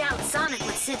 I doubt Sonic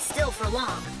would sit still for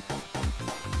long.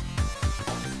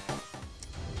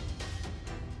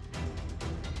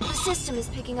 The system is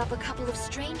picking up a couple of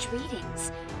strange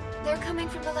readings. They're coming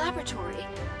from the laboratory,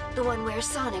 the one where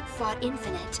Sonic fought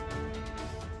Infinite.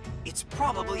 It's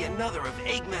probably another of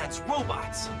Eggman's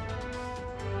robots.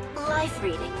 Life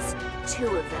readings, 2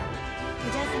 of them.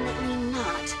 Definitely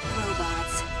not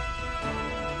robots.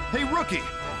 Hey, Rookie!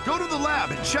 Go to the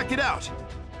lab and check it out!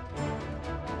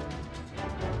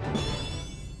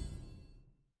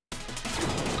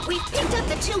 We've picked up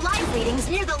the 2 life readings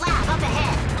near the lab up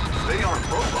ahead. They aren't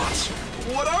robots.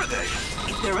 What are they?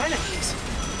 If they're enemies,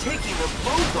 taking them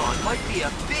both on might be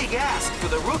a big ask for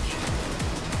the Rookie.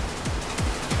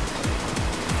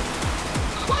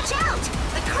 Watch out!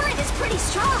 The current is pretty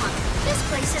strong. This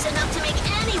place is enough to make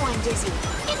anyone dizzy.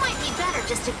 It might be better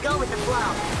just to go with the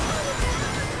flow.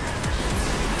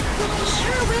 We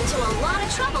sure went to a lot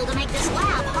of trouble to make this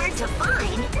lab hard to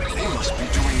find. They must be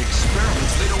doing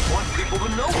experiments they don't want people to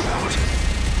know about.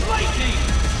 Lightning!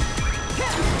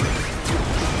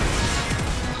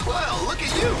 Well, look at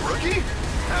you, Rookie!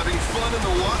 Having fun in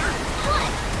the water?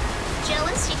 What?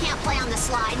 Jealous you can't play on the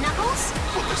slide, Knuckles?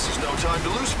 Well, this is no time to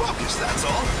lose focus, that's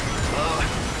all.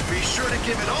 Be sure to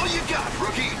give it all you got,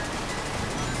 Rookie!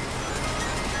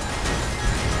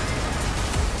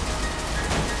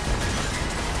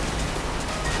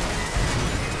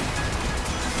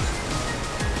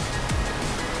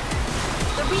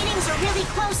 The readings are really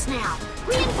close now.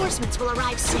 Reinforcements will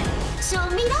arrive soon, so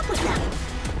meet up with them.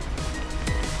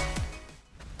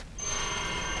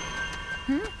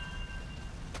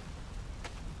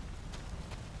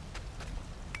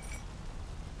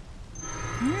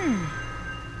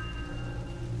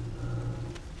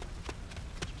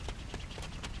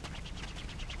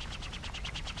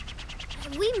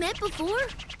 Have we met before?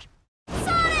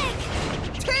 Sonic!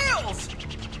 Tails!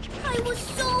 I was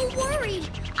so worried.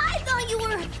 I thought you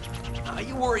were...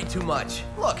 You worry too much.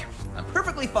 Look, I'm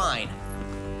perfectly fine.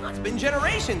 It's been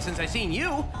generations since I seen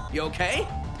you. You okay?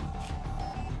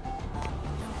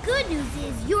 Good news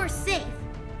is you're safe.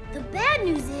 The bad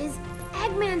news is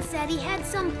Eggman said he had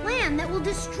some plan that will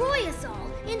destroy us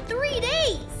all in 3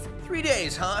 days. 3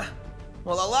 days, huh?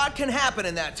 Well, a lot can happen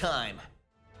in that time.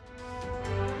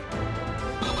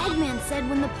 Eggman said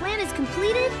when the plan is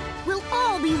completed, we'll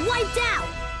all be wiped out.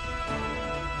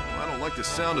 I don't like the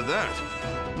sound of that.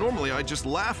 Normally, I just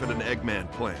laugh at an Eggman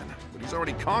plan, but he's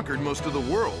already conquered most of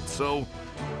the world, so...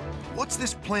 What's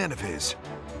this plan of his?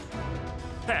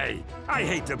 Hey, I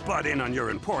hate to butt in on your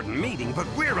important meeting, but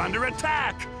we're under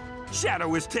attack!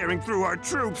 Shadow is tearing through our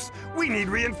troops. We need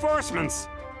reinforcements.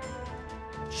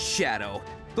 Shadow.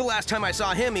 The last time I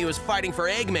saw him, he was fighting for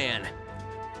Eggman.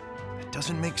 That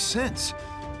doesn't make sense.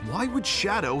 Why would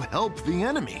Shadow help the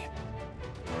enemy?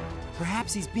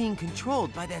 Perhaps he's being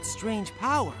controlled by that strange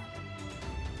power.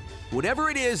 Whatever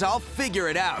it is, I'll figure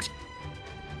it out.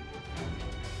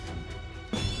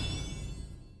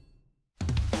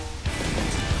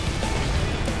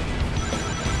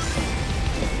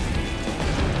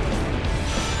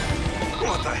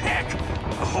 What the heck?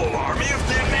 A whole army of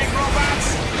detonate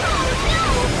robots? Oh no!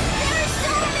 There's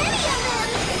so many of them!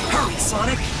 Hurry,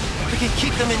 Sonic! We can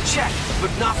keep them in check,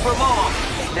 but not for long.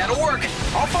 That'll work.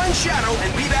 I'll find Shadow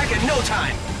and be back in no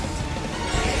time.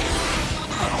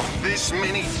 This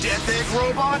many Death Egg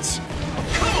robots?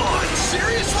 Come on,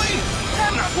 seriously?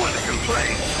 I'm not one to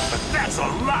complain, but that's a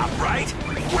lot, right?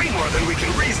 Way more than we can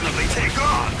reasonably take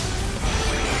on.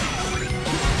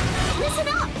 Listen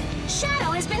up!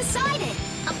 Shadow has been sighted.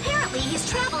 Apparently, he's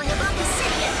traveling above the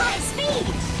city at high speed.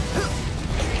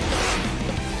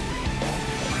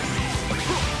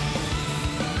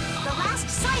 The last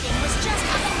sighting was just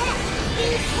up ahead.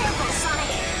 Be careful, Sonic.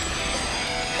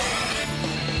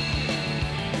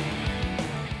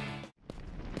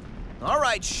 All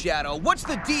right, Shadow, what's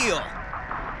the deal?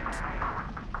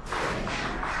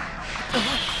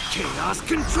 Chaos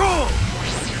control!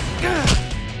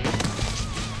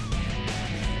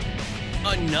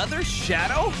 Another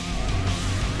Shadow?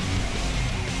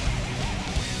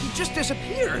 He just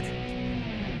disappeared.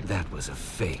 That was a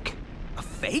fake. A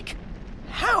fake?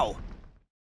 How?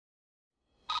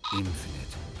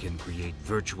 Infinite can create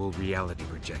virtual reality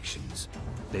projections.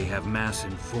 They have mass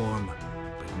and form,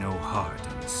 but no heart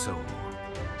and soul.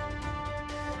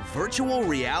 Virtual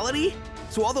reality?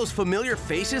 So all those familiar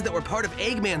faces that were part of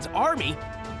Eggman's army,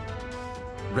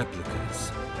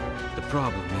 replicas. The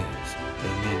problem is,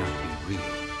 they may not be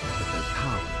real, but their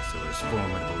powers are as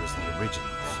formidable as the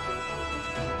originals.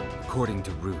 According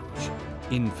to Rouge,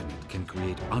 Infinite can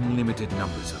create unlimited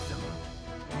numbers of them.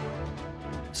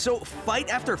 So, fight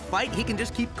after fight, he can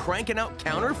just keep cranking out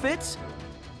counterfeits?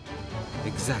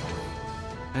 Exactly.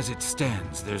 As it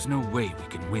stands, there's no way we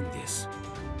can win this.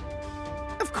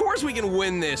 Of course we can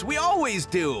win this! We always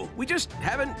do! We just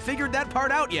haven't figured that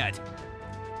part out yet.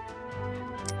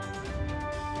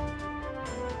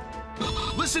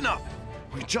 Listen up!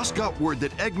 We just got word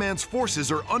that Eggman's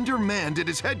forces are undermanned at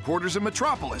his headquarters in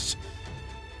Metropolis.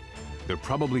 They're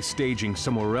probably staging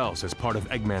somewhere else as part of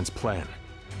Eggman's plan.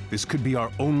 This could be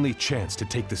our only chance to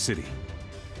take the city.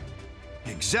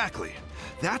 Exactly.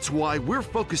 That's why we're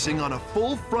focusing on a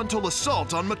full frontal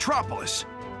assault on Metropolis.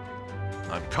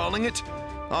 I'm calling it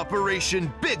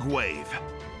Operation Big Wave.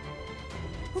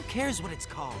 Who cares what it's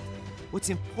called? What's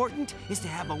important is to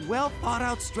have a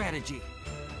well-thought-out strategy.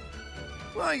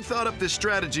 I thought up this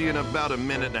strategy in about a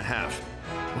minute and a half.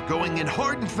 We're going in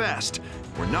hard and fast.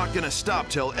 We're not gonna stop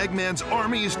till Eggman's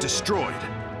army is destroyed.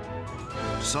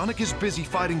 Sonic is busy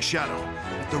fighting Shadow,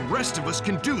 but the rest of us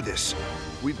can do this.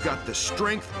 We've got the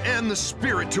strength and the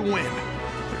spirit to win.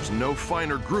 There's no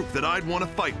finer group that I'd want to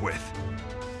fight with.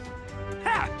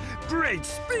 Ha! Great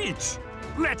speech!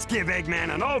 Let's give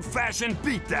Eggman an old-fashioned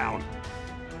beatdown.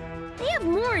 They have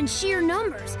more in sheer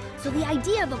numbers, so the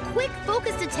idea of a quick,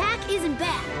 focused attack isn't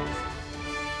bad.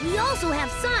 We also have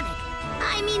Sonic.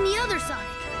 I mean the other Sonic.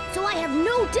 So I have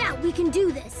no doubt we can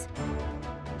do this.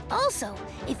 Also,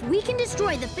 if we can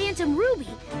destroy the Phantom Ruby,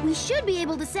 we should be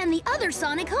able to send the other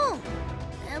Sonic home.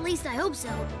 At least I hope so.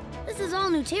 This is all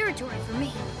new territory for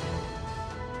me.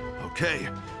 Okay,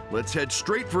 let's head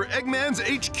straight for Eggman's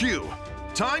HQ.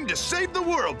 Time to save the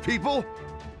world, people!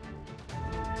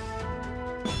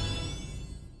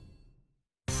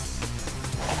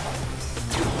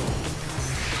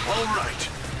 All right,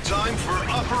 time for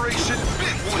Operation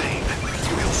Big Wave.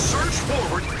 We'll surge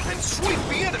forward and sweep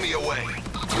the enemy away.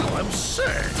 Oh,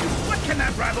 absurd! What can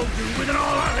that rabble do with an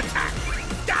all-out attack?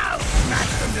 I'll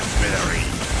smash them to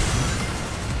smithereens!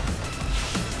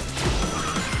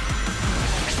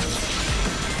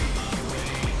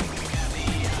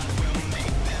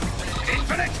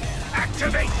 Infinite,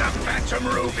 activate the Phantom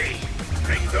Ruby!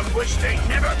 Make them wish they'd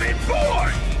never been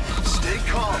born! Stay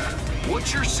calm.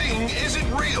 What you're seeing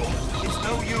isn't real. It's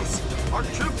no use. Our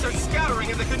troops are scattering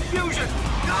in the confusion.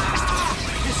 Ah!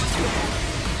 This is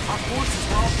bad. Our forces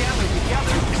were all gathered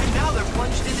together, and now they're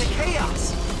plunged into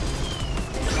chaos.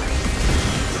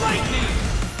 Lightning!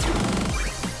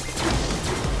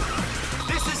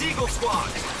 This is Eagle Squad.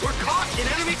 We're caught in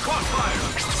enemy crossfire.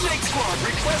 Snake Squad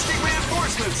requesting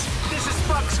reinforcements. This is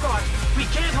Bug Squad. We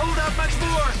can't hold out much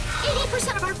more.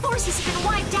 80% of our forces have been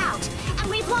wiped out, and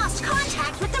we've lost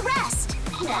contact with the rest.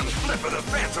 One flip of the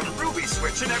Phantom Ruby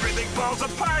switch and everything falls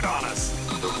apart on us.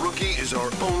 The rookie is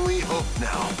our only hope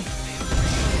now.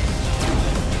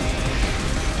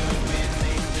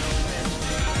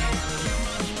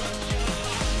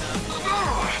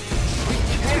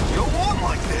 We can't go on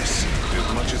like this.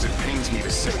 As much as it pains me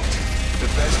to say it, the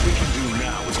best we can do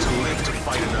now is to live to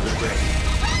fight another day.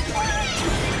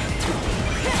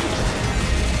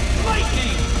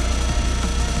 Lightning!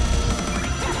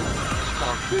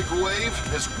 Our big wave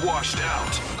has washed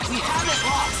out. We have it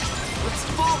lost. Let's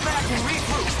fall back and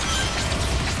regroup.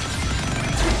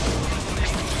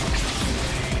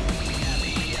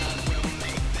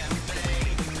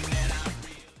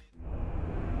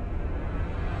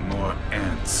 More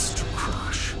ants to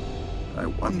crush. I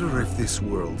wonder if this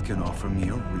world can offer me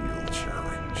a real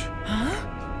challenge. Huh?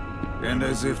 And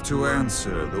as if to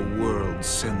answer, the world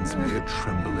sends me a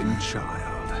trembling child.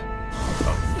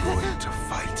 I'm going to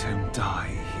fight and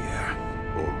die here,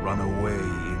 or run away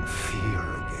in fear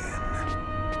again.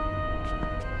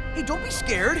 Hey, don't be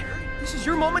scared. This is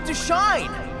your moment to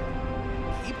shine.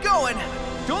 Keep going.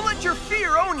 Don't let your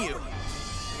fear own you.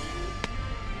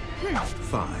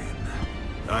 Fine.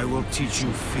 I will teach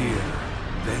you fear,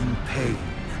 then pain,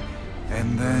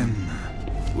 and then,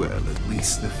 well, at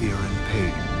least the fear and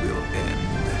pain will end.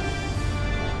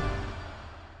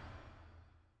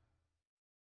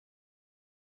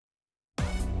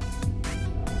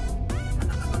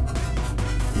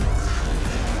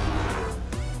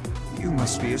 You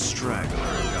must be a straggler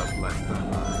got left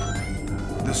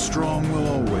behind. The strong will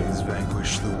always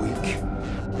vanquish the weak.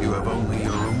 You have only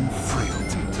your own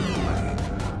frailty to blame.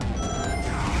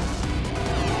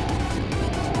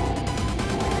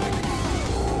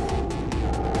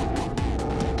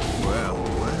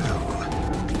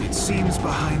 It seems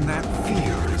behind that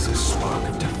fear is a spark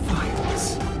of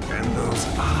defiance. And those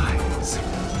eyes,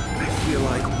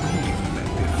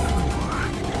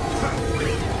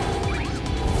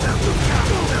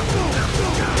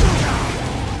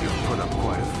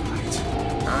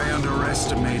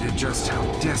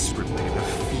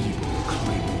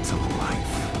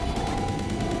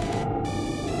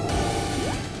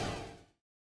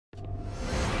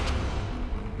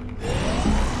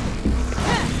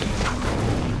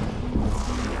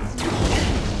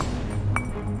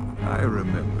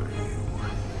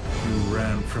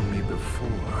 ran from me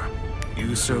before.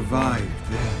 You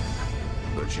survived then,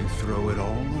 but you throw it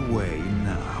all away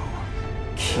now.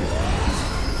 Kill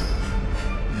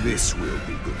it. This will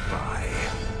be goodbye.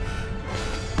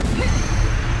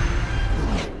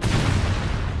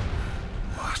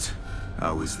 What?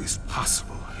 How is this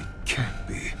possible? It can't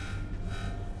be.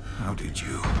 How did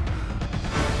you?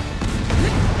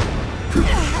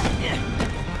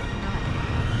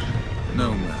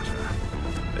 No matter.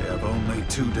 They have only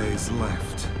 2 days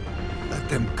left. Let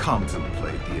them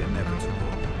contemplate the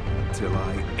inevitable, till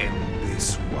I end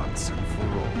this once and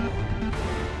for all.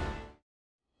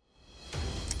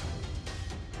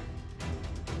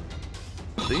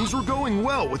 Things were going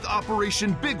well with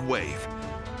Operation Big Wave.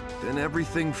 Then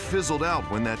everything fizzled out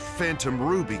when that Phantom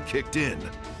Ruby kicked in.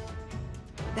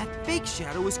 That fake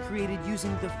shadow was created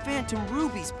using the Phantom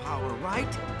Ruby's power,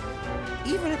 right?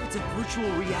 Even if it's a virtual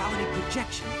reality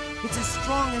projection, it's as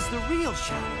strong as the real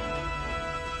shadow.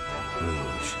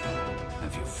 Rouge,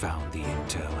 have you found the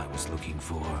intel I was looking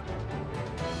for?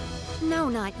 No,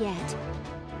 not yet.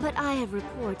 But I have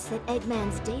reports that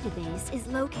Eggman's database is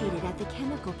located at the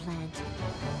chemical plant.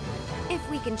 If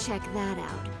we can check that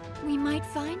out, we might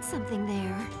find something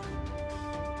there.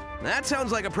 That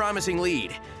sounds like a promising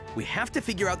lead. We have to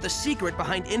figure out the secret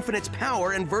behind Infinite's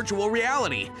power and virtual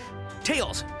reality.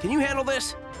 Tails, can you handle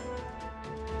this?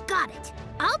 Got it.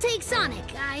 I'll take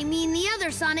Sonic, I mean the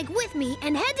other Sonic, with me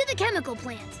and head to the chemical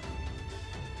plant.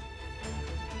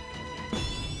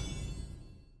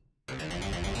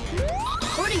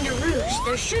 According to Rouge,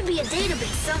 there should be a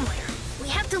database somewhere. We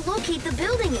have to locate the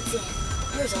building it's in.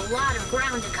 There's a lot of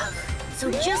ground to cover, so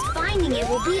just finding it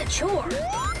will be a chore.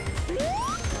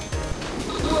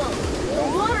 Whoa, the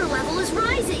water level is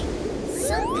rising.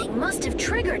 Something must have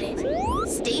triggered it.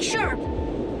 Stay sharp.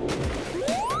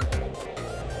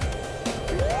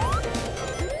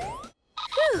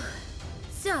 Whew.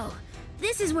 So,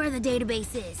 this is where the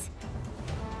database is.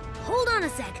 Hold on a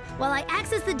sec while I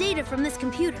access the data from this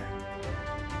computer.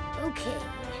 Okay,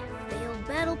 failed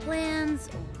battle plans,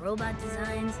 old robot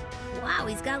designs. Wow,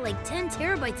 he's got like 10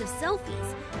 terabytes of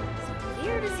selfies. So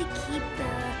where does he keep the...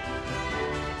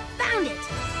 Found it!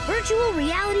 Virtual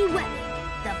reality weapon,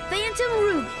 the Phantom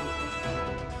Ruby.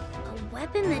 A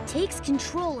weapon that takes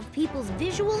control of people's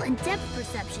visual and depth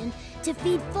perception to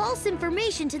feed false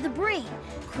information to the brain,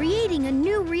 creating a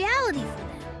new reality for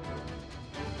them.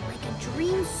 Like a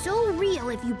dream so real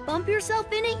if you bump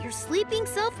yourself in it, your sleeping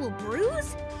self will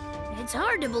bruise? It's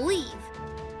hard to believe.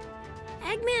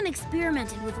 Eggman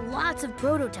experimented with lots of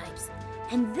prototypes,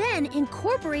 and then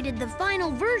incorporated the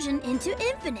final version into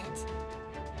Infinite.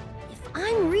 If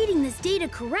I'm reading this data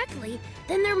correctly,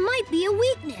 then there might be a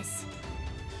weakness.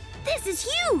 This is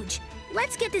huge!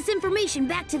 Let's get this information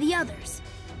back to the others.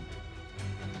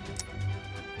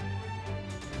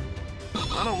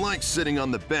 I don't like sitting on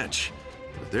the bench,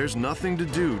 but there's nothing to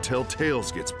do till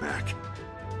Tails gets back.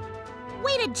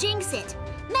 Way to jinx it!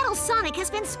 Metal Sonic has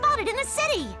been spotted in the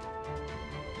city!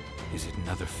 Is it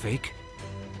another fake?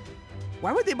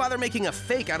 Why would they bother making a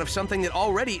fake out of something that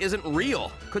already isn't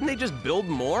real? Couldn't they just build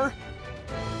more?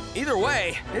 Either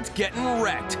way, it's getting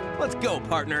wrecked. Let's go,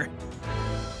 partner.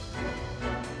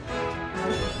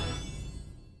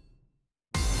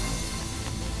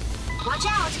 Watch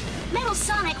out! Metal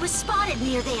Sonic was spotted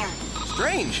near there.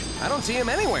 Strange. I don't see him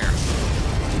anywhere.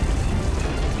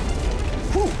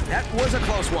 Whew, that was a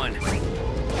close one.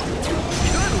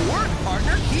 Good work,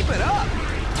 partner. Keep it up.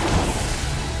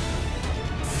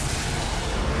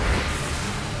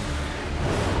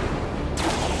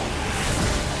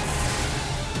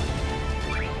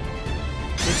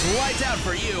 It's lights out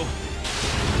for you.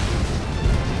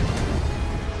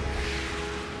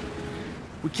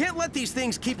 We can't let these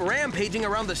things keep rampaging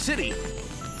around the city.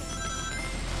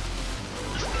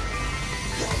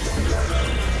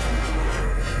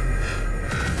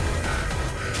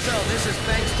 So this is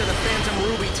thanks to the Phantom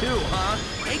Ruby too, huh?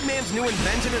 Eggman's new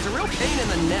invention is a real pain in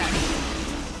the neck.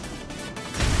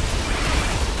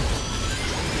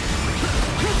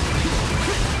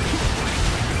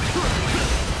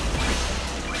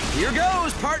 Here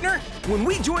goes, partner! When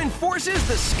we join forces,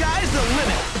 the sky's the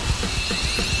limit!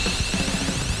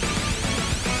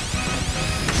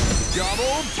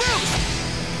 Double boost!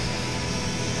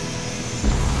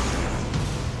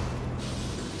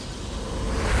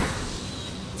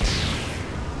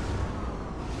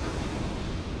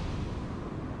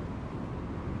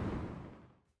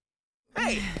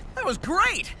 Hey, that was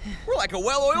great! We're like a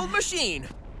well-oiled machine.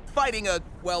 Fighting a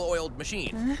well-oiled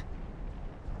machine.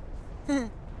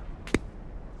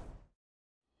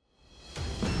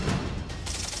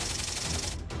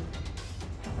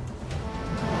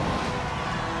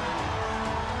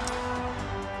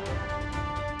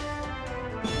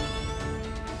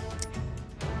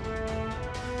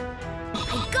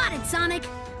 Got it, Sonic!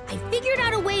 I figured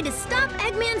out a way to stop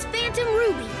Eggman's Phantom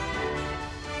Ruby.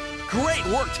 Great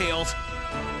work, Tails!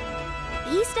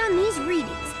 Based on these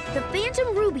readings, the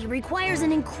Phantom Ruby requires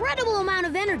an incredible amount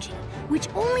of energy, which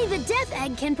only the Death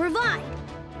Egg can provide.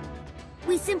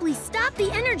 We simply stop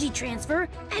the energy transfer,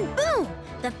 and boom!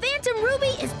 The Phantom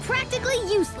Ruby is practically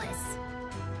useless.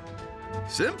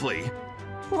 Simply?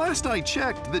 Last I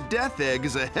checked, the Death Egg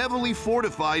is a heavily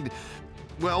fortified,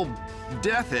 well,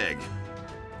 Death Egg.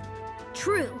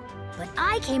 True, but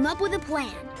I came up with a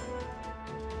plan.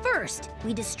 First,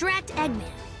 we distract Eggman.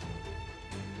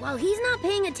 While he's not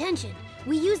paying attention,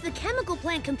 we use the chemical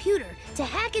plant computer to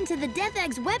hack into the Death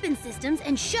Egg's weapon systems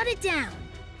and shut it down.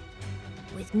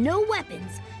 With no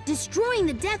weapons, destroying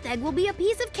the Death Egg will be a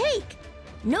piece of cake.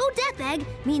 No Death Egg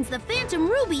means the Phantom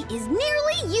Ruby is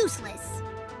nearly useless.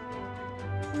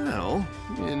 Well,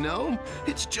 you know,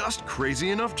 it's just crazy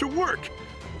enough to work.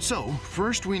 So,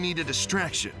 first we need a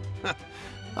distraction.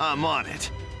 I'm on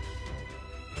it.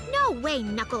 No way,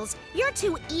 Knuckles. You're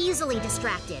too easily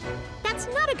distracted. That's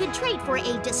not a good trait for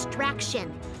a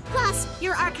distraction. Plus,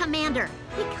 you're our commander.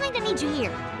 We kinda need you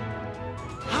here.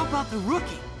 How about the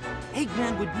rookie?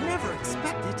 Eggman would never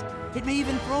expect it. It may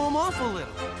even throw him off a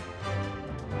little.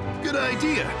 Good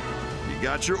idea. You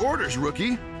got your orders,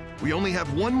 rookie. We only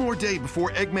have one more day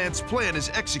before Eggman's plan is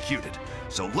executed,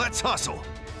 so let's hustle.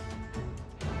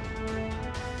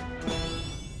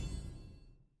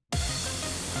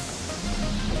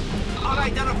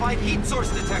 Unidentified heat source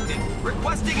detected.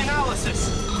 Requesting analysis.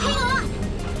 Hang on!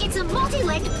 It's a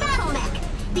multi-legged battle mech.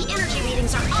 The energy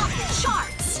readings are off the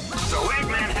charts. So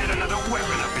Eggman had another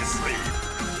weapon up his sleeve.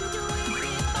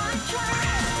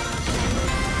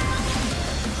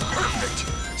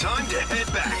 Perfect. Time to head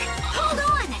back. Hold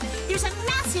on! There's a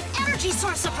massive energy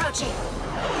source approaching.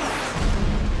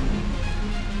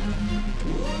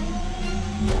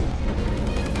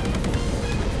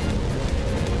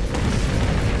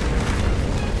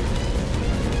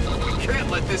 Can't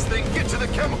let this thing get to the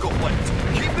chemical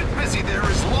plant. Keep it busy there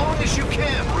as long as you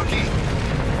can, rookie.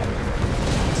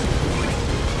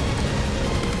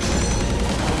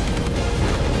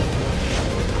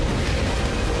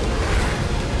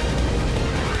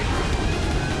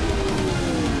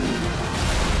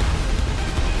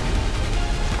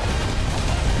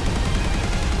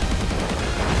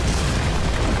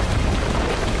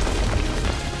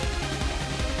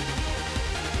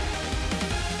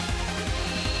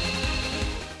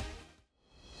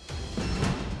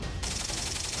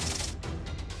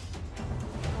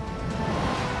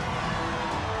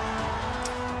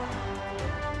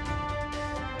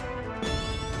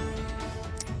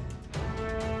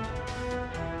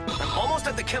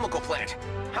 At the chemical plant.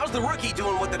 How's the rookie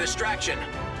doing with the distraction?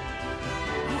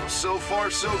 So far,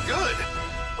 so good.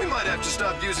 We might have to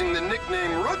stop using the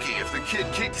nickname Rookie if the kid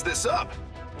keeps this up.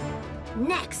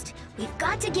 Next, we've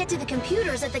got to get to the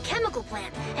computers at the chemical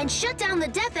plant and shut down the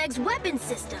Death Egg's weapon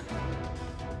system.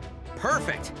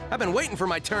 Perfect. I've been waiting for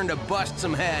my turn to bust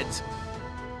some heads.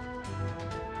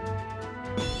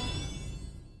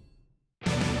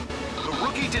 The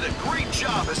rookie did a great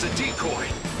job as a decoy.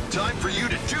 Time for you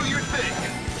to do your thing.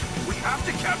 We have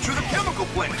to capture the chemical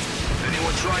plant. If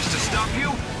anyone tries to stop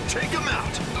you, take them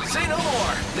out. Say no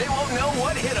more. They won't know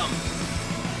what hit them.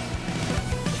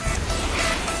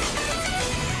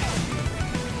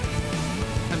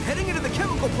 I'm heading into the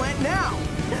chemical plant now.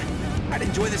 I'd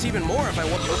enjoy this even more if I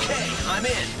was okay. I'm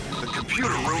in. The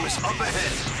computer room is up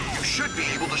ahead. You should be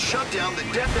able to shut down the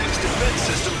Death Egg's defense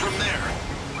system from there.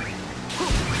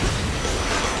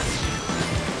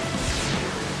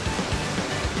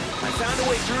 Found a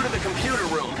way through to the computer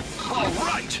room. All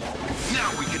right! Now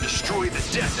we can destroy the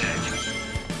Death Egg.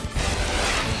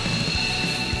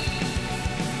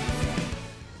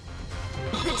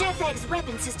 The Death Egg's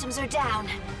weapon systems are down.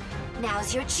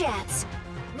 Now's your chance.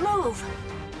 Move!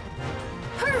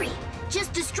 Hurry!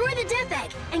 Just destroy the Death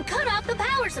Egg and cut off the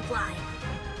power supply.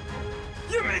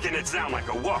 You're making it sound like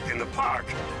a walk in the park.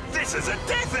 This is a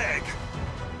Death Egg!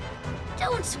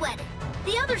 Don't sweat it.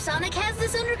 The other Sonic has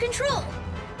this under control.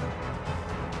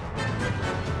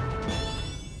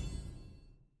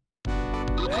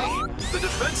 The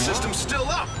defense system's still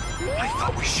up. I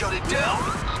thought we shut it down.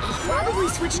 Probably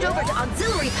switched over to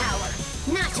auxiliary power.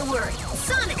 Not to worry.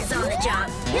 Sonic is on the job.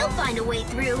 He'll find a way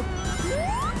through.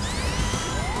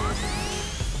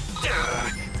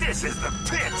 This is the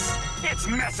pits. It's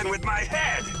messing with my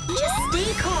head. Just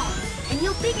stay calm, and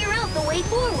you'll figure out the way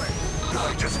forward.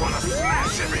 I just want to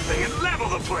smash everything and level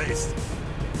the place.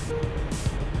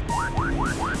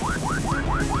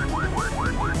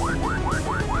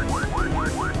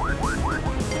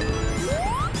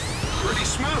 Pretty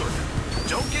smooth.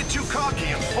 Don't get too cocky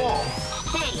and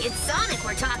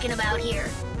talking about here?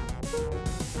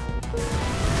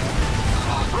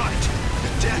 All right. The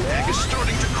death egg is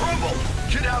starting to crumble.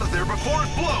 Get out of there before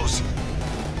it blows.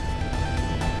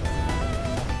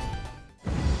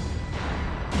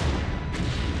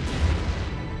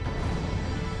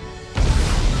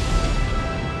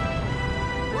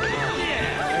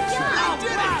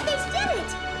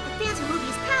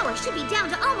 Should be down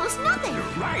to almost nothing.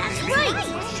 That's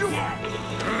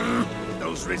right.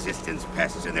 Those resistance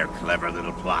pests and their clever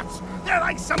little plots. They're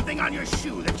like something on your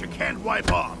shoe that you can't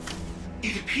wipe off.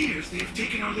 It appears they have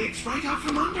taken our legs right out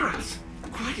from under us.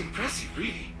 Quite impressive,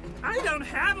 really. I don't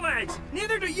have legs.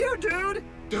 Neither do you, dude.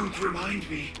 Don't remind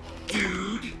me,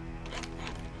 dude.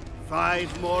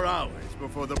 5 more hours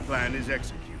before the plan is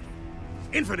executed.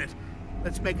 Infinite,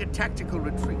 let's make a tactical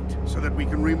retreat so that we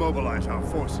can remobilize our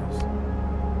forces.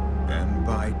 And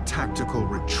by tactical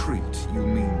retreat, you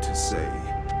mean to say,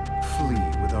 flee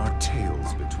with our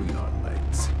tails between our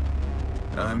legs.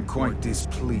 I'm quite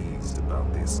displeased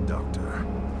about this, Doctor.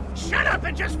 Shut up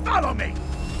and just follow me!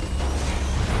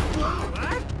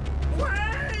 What?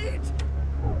 Wait!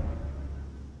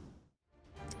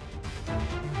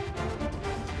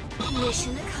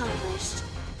 Mission accomplished.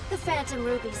 The Phantom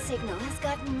Ruby's signal has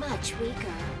gotten much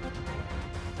weaker.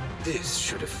 This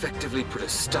should effectively put a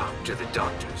stop to the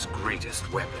Doctor's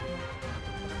greatest weapon.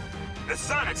 The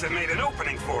Sonics have made an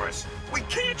opening for us. We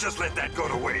can't just let that go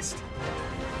to waste.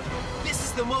 This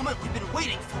is the moment we've been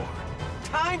waiting for.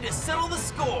 Time to settle the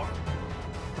score.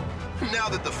 Now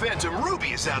that the Phantom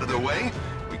Ruby is out of the way,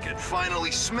 we can finally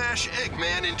smash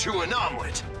Eggman into an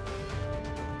omelet.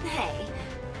 Hey,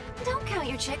 don't count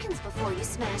your chickens before you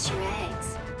smash your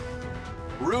eggs.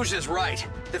 Rouge is right.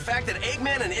 The fact that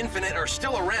Eggman and Infinite are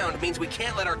still around means we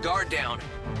can't let our guard down.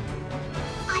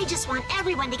 I just want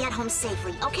everyone to get home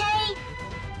safely, okay?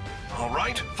 All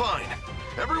right, fine.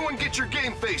 Everyone get your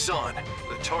game face on.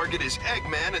 The target is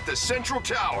Eggman at the Central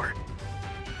Tower.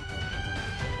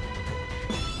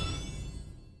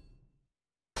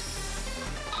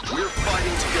 We're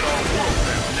fighting to get our world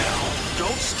back now.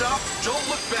 Don't stop, don't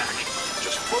look back.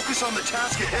 Just focus on the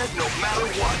task ahead no matter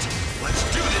what. Let's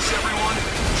do this, everyone!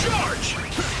 Charge!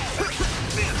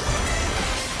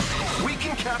 We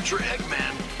can capture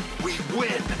Eggman. We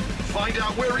win. Find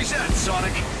out where he's at,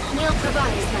 Sonic. We'll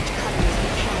provide as much cover as we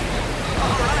can.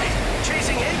 All right.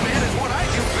 Chasing Eggman is what I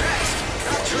do best.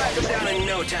 I'll track him down in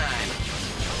no time.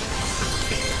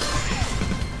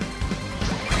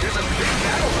 There's a big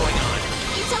battle going on.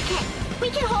 It's okay. We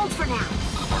can hold for now.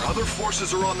 Our other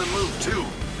forces are on the move, too.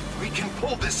 We can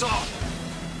pull this off.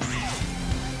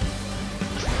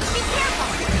 Be careful!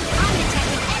 I'm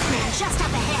detecting Eggman just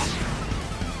up ahead.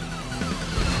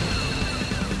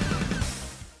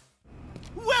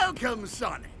 Welcome,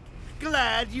 Sonic.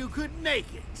 Glad you could make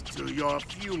it to your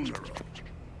funeral.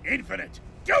 Infinite,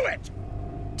 do it!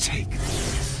 Take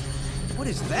this. What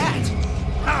is that?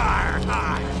 Har,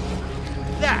 har!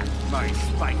 That, my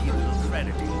spiky little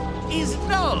predator, is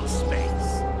null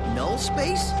space. Null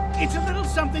space? It's a little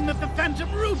something that the Phantom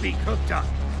Ruby cooked up.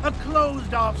 A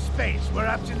closed-off space where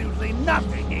absolutely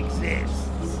nothing exists.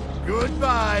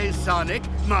 Goodbye, Sonic,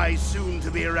 my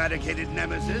soon-to-be-eradicated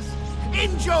nemesis.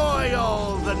 Enjoy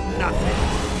all the nothing.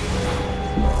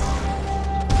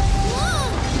 Whoa!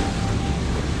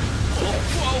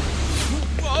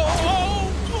 Whoa!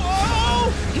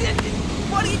 Whoa!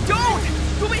 Buddy, don't!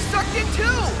 You'll be sucked in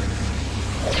too!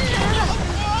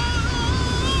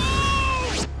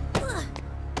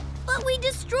 But we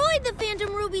destroyed the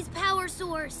Phantom Ruby's power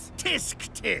source. Tisk,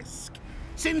 tisk.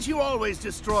 Since you always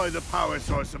destroy the power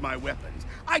source of my weapons,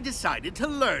 I decided to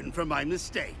learn from my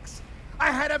mistakes.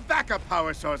 I had a backup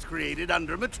power source created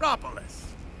under Metropolis.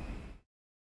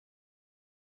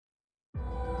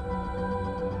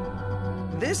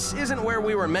 This isn't where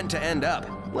we were meant to end up.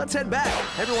 Let's head back.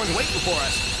 Everyone's waiting for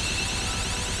us.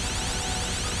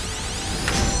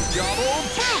 Double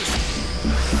boost!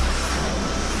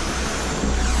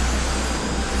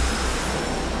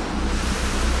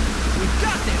 We've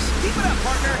got this! Keep it up,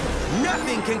 partner!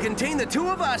 Nothing can contain the two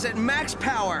of us at max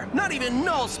power, not even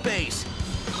null space!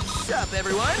 Sup,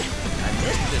 everyone? I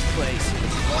missed this place.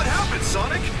 What happened,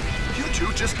 Sonic? You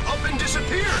two just up and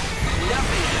disappeared.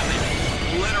 Nothing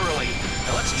happened. Literally.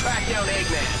 Now let's track down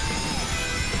Eggman.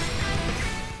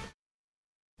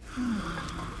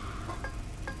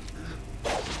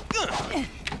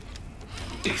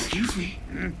 Excuse me,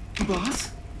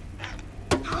 boss?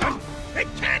 It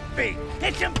can't be!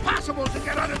 It's impossible to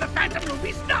get under the Phantom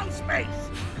Ruby's null space!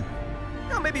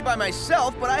 Well, maybe by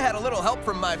myself, but I had a little help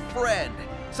from my friend.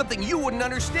 Something you wouldn't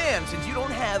understand since you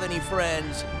don't have any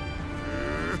friends.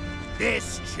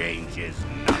 This changes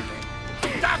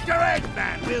nothing. Dr.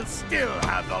 Eggman will still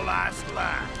have the last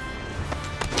laugh.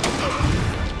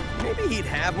 Maybe he'd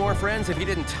have more friends if he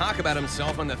didn't talk about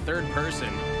himself in the third person.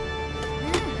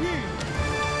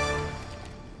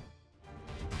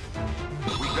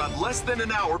 We've got less than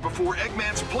an hour before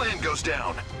Eggman's plan goes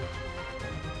down.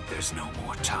 There's no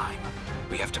more time.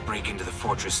 We have to break into the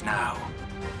fortress now.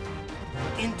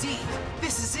 Indeed,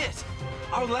 this is it.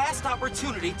 Our last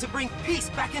opportunity to bring peace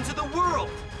back into the world.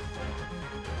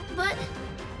 But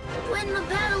when the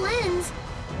battle ends,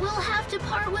 we'll have to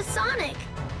part with Sonic.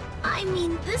 I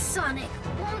mean, this Sonic,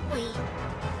 won't we?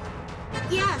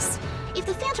 Yes. If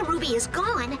the Phantom Ruby is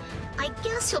gone, I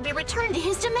guess he'll be returned to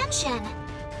his dimension.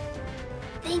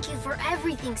 Thank you for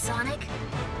everything, Sonic.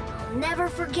 I'll never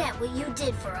forget what you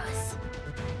did for us.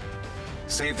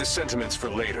 Save the sentiments for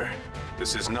later.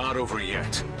 This is not over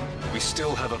yet. We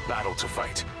still have a battle to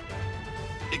fight.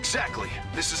 Exactly.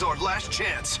 This is our last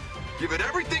chance. Give it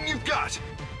everything you've got.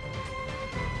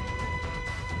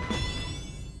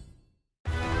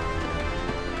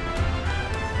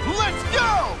 Let's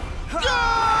go! Go!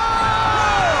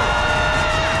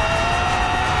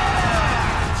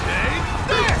 Take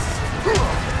this!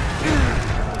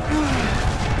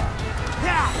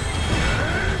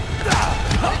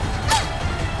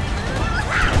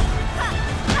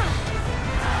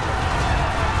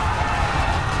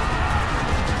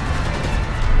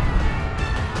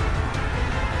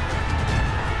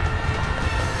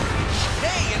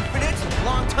 Hey, Infinite!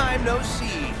 Long time no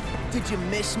see. Did you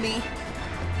miss me?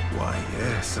 Why,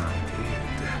 yes, I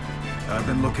did. I've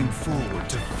been looking forward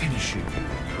to finishing you,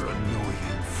 your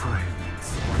annoying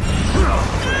friends.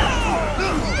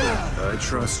 I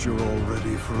trust you're all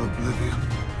ready for oblivion.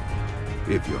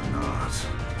 If you're not,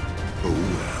 oh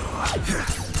well.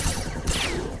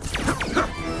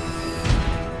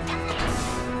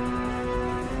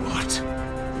 What?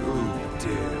 Who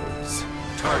dares?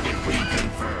 Target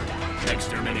reconfirmed.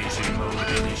 Extermination mode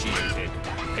initiated.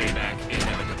 Payback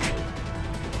inevitable.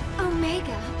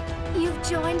 Omega, you've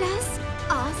joined us?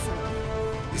 Awesome.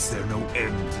 Is there no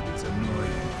end to this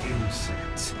annoying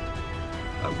insect?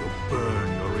 I will burn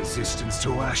your resistance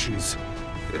to ashes,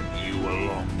 and you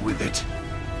along with it.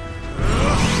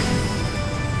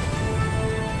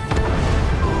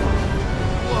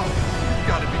 Whoa, you've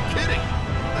got to be kidding.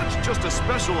 That's just a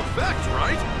special effect,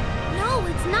 right? No,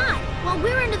 it's not. While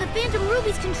we're under the Phantom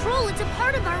Ruby's control, it's a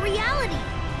part of our reality.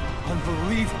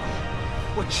 Unbelievable.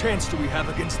 What chance do we have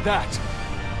against that?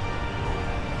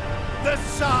 The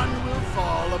sun will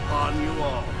fall upon you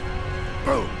all.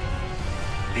 Boom.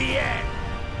 The end.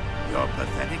 Your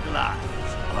pathetic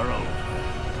lives are over.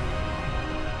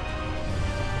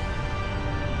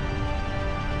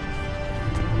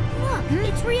 Look,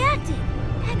 it's reacting.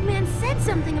 Eggman said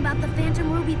something about the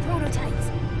Phantom Ruby prototypes.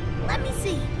 Let me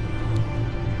see.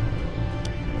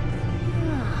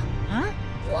 Huh?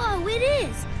 Whoa, it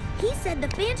is! He said the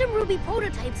Phantom Ruby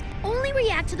prototypes only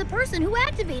react to the person who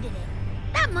activated it.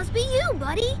 That must be you,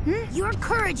 buddy! Your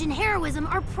courage and heroism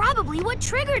are probably what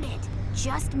triggered it.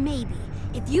 Just maybe,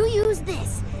 if you use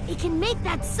this, it can make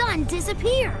that sun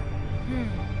disappear.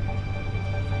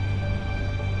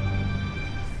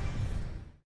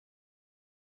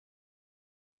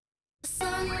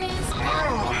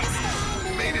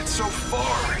 Made it so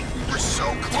far. We were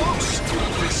so close.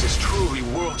 This is truly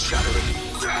world-shattering.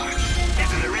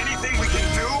 Isn't there anything we can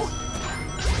do?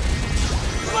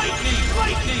 Lightning!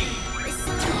 Lightning!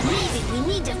 Maybe we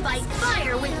need to fight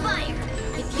fire with fire.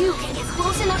 If you can get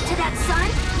close enough to that sun,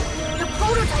 the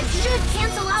prototype should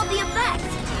cancel out the effect.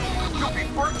 You'll be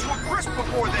burnt to a crisp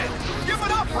before then. Give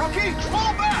it up, rookie.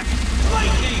 Fall back.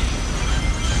 Lightning!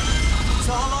 It's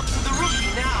all up to the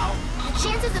rookie now.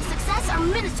 Chances of success are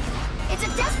minuscule. It's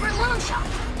a desperate long shot.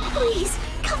 Please,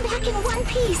 come back in one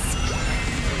piece.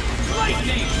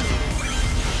 Lightning!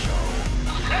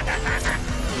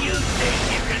 You think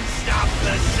you can stop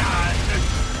the sun?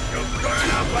 You'll burn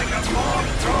up like a moth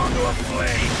thrown to a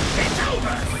flame. It's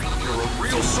over. You're a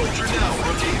real soldier now,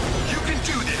 rookie. You can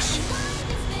do this.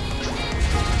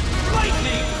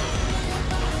 Lightning!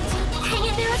 Hang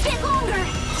in there a bit longer.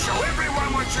 Show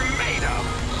everyone what you're made of.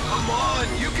 Come on,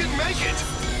 you can make it.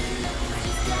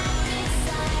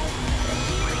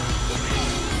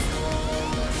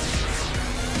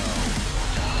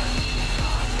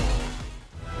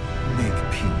 Make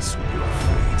peace with your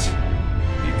fate,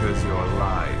 because your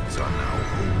lives are now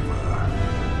over.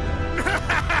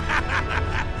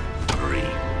 3,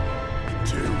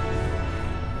 2,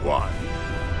 1,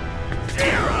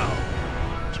 0.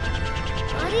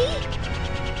 Buddy?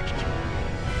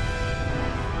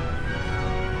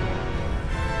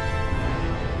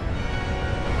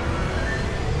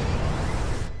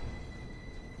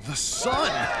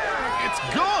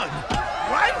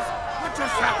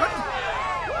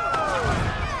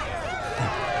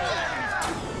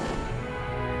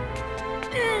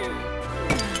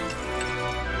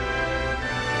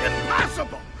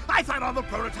 Impossible! I thought all the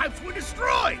prototypes were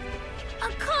destroyed! A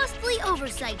costly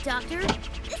oversight, Doctor.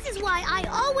 This is why I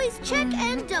always check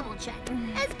and double-check,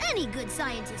 as any good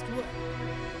scientist would.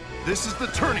 This is the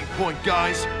turning point,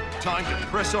 guys. Time to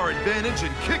press our advantage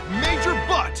and kick major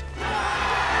butt!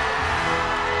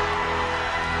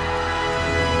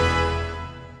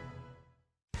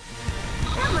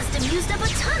 That must have used up a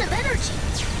ton of energy.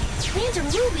 Phantom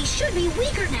Ruby should be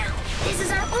weaker now. This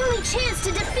is our only chance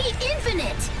to defeat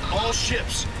Infinite. All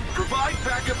ships, provide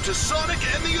backup to Sonic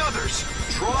and the others.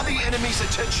 Draw the enemy's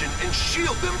attention and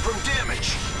shield them from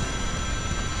damage.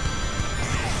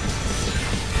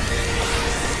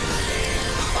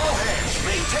 All hands,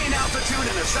 maintain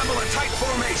altitude and assemble a tight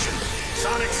formation.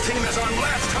 Sonic's team is on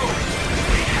last hope.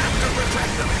 We have to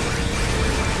protect them.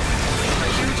 A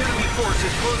huge enemy force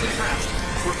is closing fast.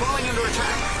 We're falling under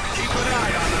attack. Keep an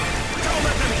eye on them. Don't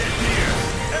let them get near.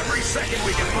 Every second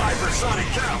we can buy for Sonic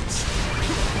counts.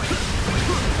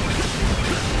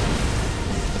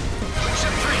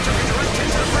 Ship 3 took a direct hit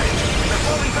to the bridge. They're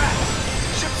falling back.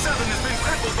 Ship 7 has been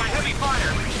crippled by heavy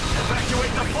fire.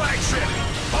 Evacuate the flagship.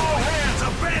 All hands,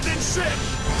 abandon ship.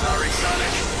 Sorry,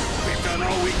 Sonic. We've done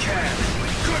all we can.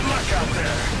 Good luck out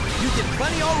there. You did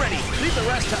plenty already. Leave the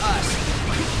rest to us.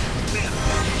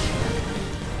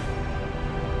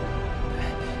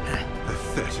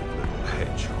 Pathetic little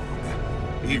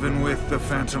hedgehog. Even with the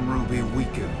Phantom Ruby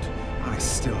weakened, I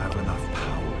still have enough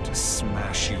power to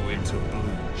smash you into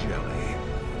blue jelly.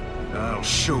 I'll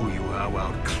show you how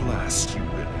outclassed you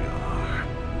really are.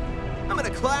 I'm in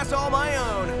a class all my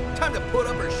own. Time to put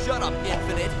up or shut up,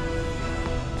 Infinite.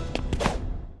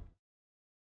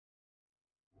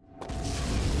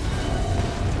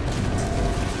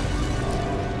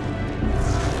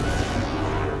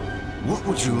 What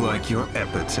would you like your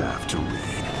epitaph to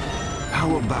read?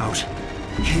 How about,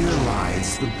 "Here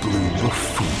lies the blue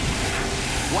buffoon"?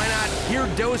 Why not, "Here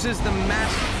dozes the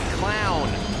masked clown"?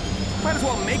 Might as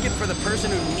well make it for the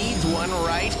person who needs one,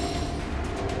 right?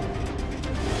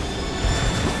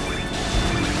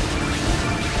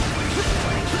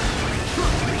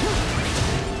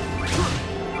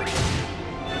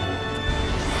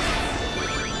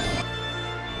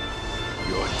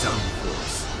 You're done for,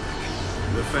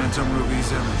 Sonic. The Phantom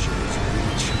Ruby's energy is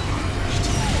recharged.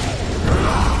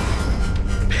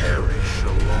 Perish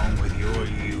along with your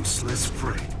useless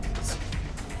friends.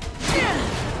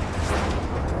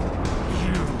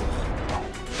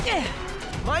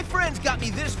 My friends got me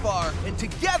this far, and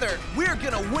together, we're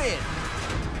gonna win!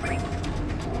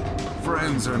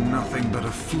 Friends are nothing but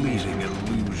a fleeting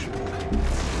illusion.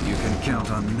 You can count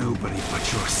on nobody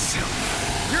but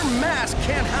yourself. Your mask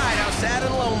can't hide how sad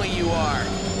and lonely you are.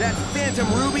 That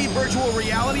Phantom Ruby virtual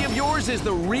reality of yours is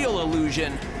the real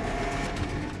illusion.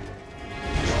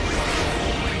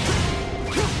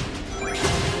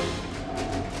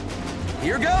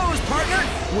 Here goes, partner!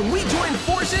 When we join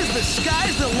forces, the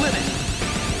sky's the limit!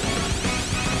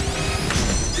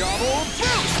 Double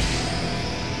boost!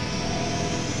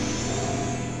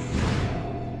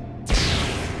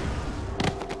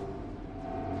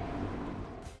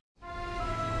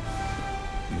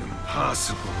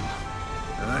 Impossible.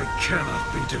 I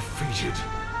cannot be defeated.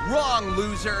 Wrong,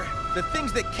 loser! The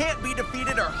things that can't be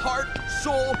defeated are heart,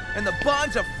 soul, and the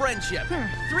bonds of friendship.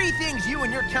 3 things you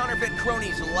and your counterfeit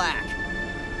cronies lack.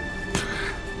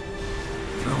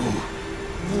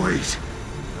 No, wait.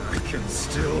 I can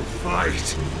still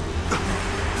fight.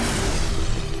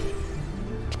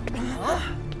 Huh?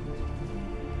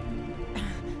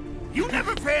 You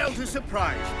never fail to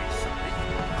surprise me, Sonic.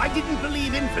 I didn't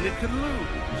believe Infinite could lose.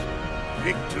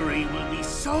 Victory will be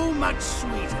so much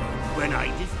sweeter when I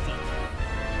defeat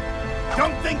you.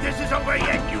 Don't think this is over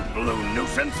yet, you blue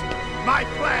nuisance. My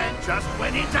plan just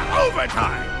went into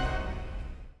overtime.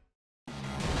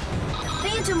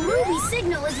 Phantom Ruby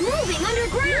signal is moving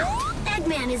underground.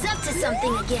 Eggman is up to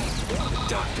something again.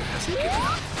 Doctor hasn't given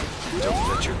up. Don't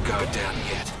let your guard down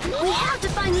yet. We have to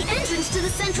find the entrance to the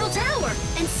central tower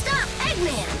and stop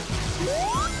Eggman.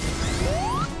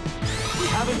 We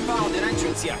haven't found an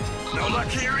entrance yet. No luck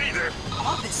here either.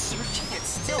 All this searching and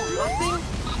still nothing?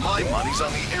 My money's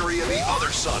on the area the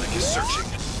other Sonic is searching.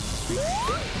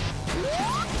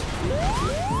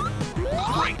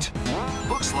 Great.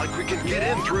 Looks like we can get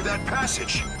in through that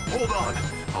passage. Hold on.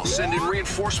 I'll send in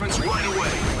reinforcements right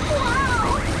away.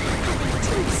 Wow!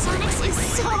 Team Sonic's is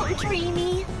so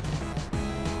dreamy.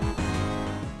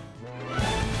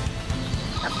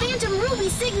 A Phantom Ruby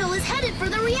signal is headed for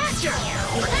the reactor.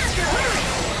 Faster, hurry!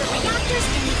 The reactor's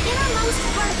in the innermost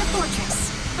part of the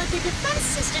fortress. But the defense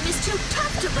system is too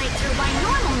tough to break through by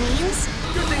normal means.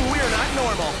 Good thing we're not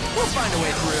normal. We'll find a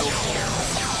way through.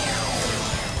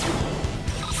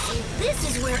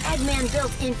 This is where Eggman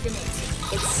built Infinite.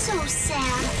 It's so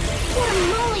sad. What a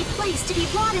lonely place to be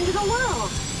brought into the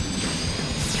world.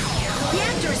 The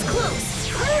reactor is close.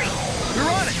 Hurry! You're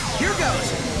on it. Here goes.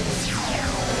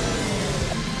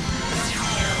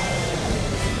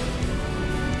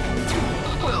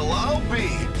 Well, I'll be.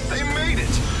 They made it.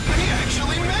 They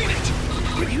actually made it.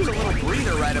 Could use a little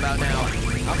breather right about now.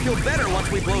 I'll feel better once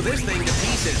we blow this thing to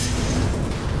pieces.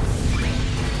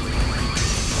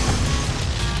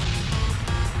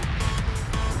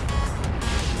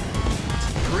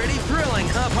 Pretty thrilling,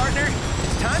 huh, partner?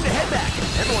 It's time to head back.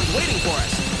 Everyone's waiting for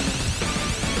us.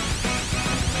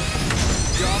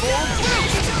 Double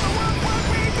boost!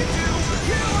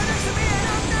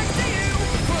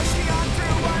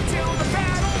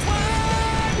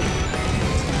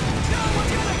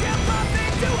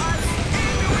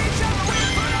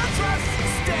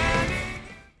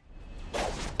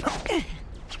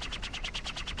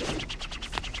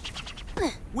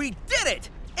 We did it!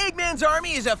 Eggman's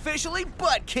army is officially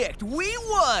butt-kicked. We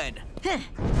won!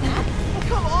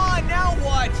 Come on, now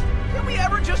what? Can we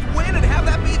ever just win and have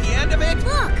that be the end of it?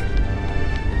 Look!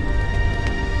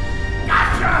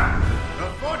 Gotcha! The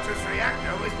fortress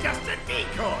reactor was just a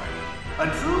decoy. A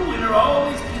true winner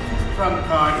always keeps his trump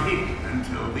card hidden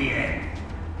until the end.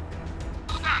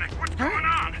 Sonic, what's going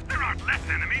on? There aren't less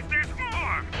enemies, there's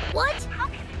more! What? How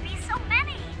can there be so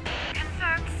many?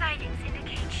 Confirmed sightings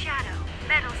indicate Shadow,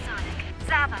 Metal Sonic,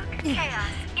 Zavok,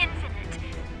 Chaos, Infinite.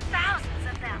 Thousands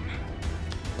of them.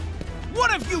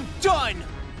 What have you done?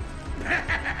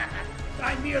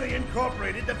 I merely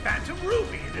incorporated the Phantom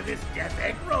Ruby into this Death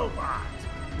Egg robot.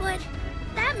 But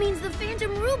that means the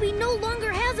Phantom Ruby no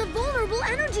longer has a vulnerable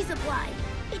energy supply.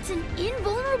 It's an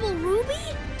invulnerable ruby?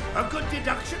 A good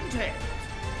deduction, Tails.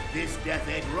 This Death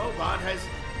Egg robot has...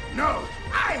 No!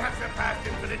 I have surpassed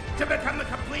Infinite to become the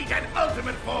complete and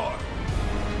ultimate form!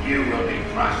 You will be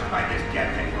crushed by this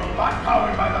Death Egg robot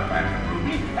powered by the Phantom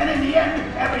Ruby, and in the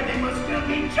end, everything will still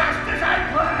be just as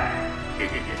I planned!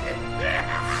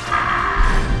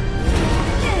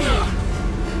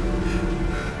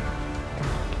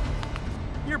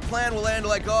 Your plan will end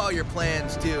like all your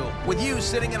plans do, with you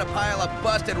sitting in a pile of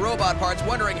busted robot parts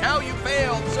wondering how you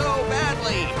failed so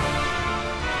badly.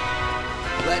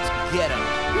 Let's get him.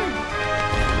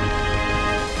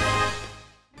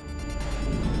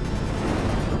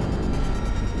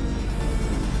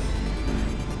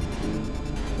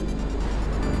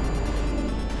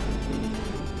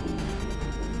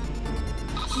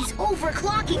 He's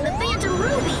overclocking the Phantom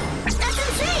Ruby! That's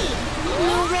insane!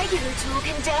 No regular tool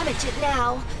can damage it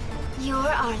now. You're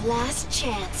our last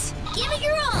chance. Give it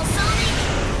your all,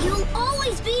 Sonic! You'll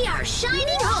always be our shining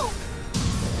hope!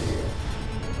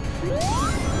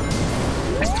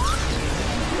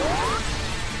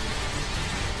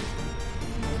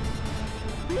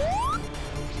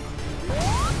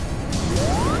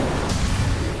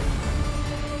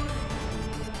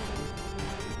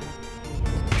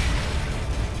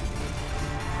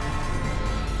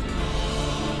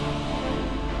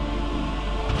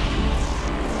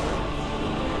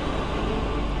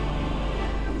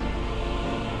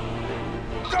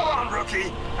 Go on,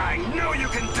 rookie! I know you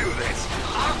can do this!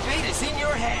 Our fate is in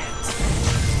your hands!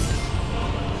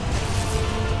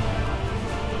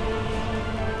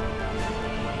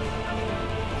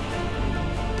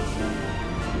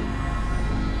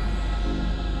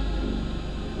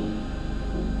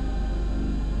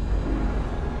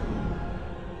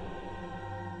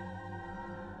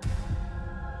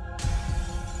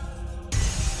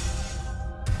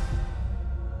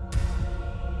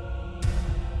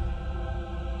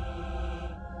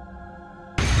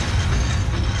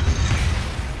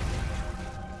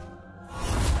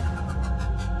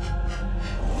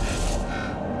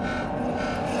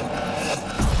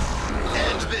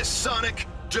 Sonic,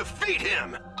 defeat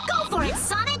him! Go for it,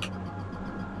 Sonic!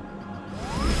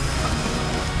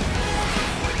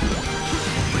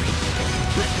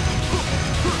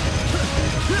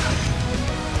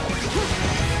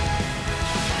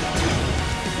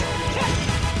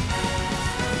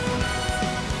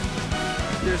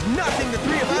 There's nothing the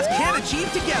three of us can't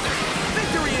achieve together.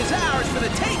 Victory is ours for the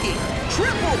taking.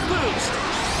 Triple boost!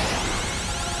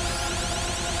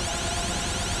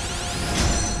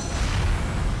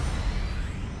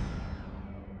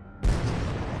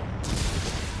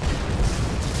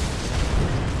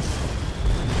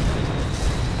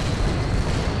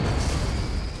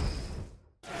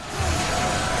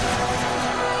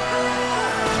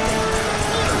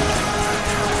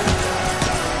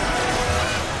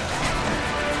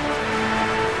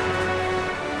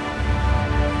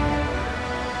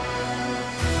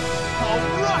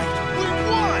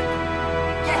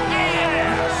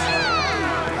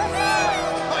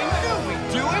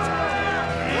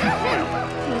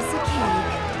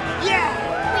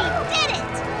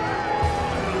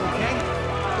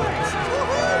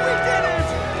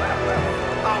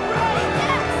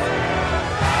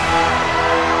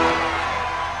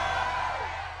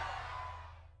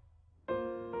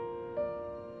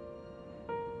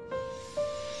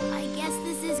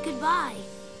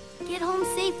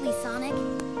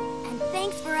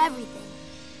 everything.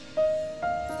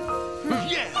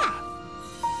 Yeah!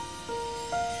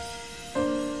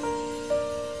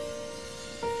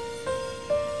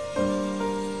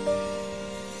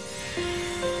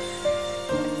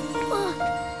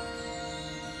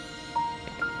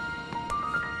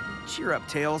 Cheer up,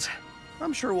 Tails.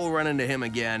 I'm sure we'll run into him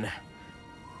again.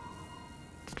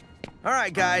 All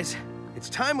right, guys. It's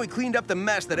time we cleaned up the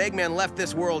mess that Eggman left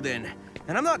this world in.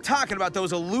 And I'm not talking about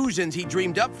those illusions he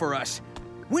dreamed up for us.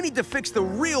 We need to fix the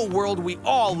real world we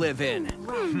all live in.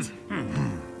 Right.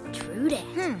 True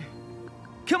that.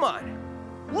 Come on.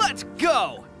 Let's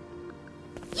go!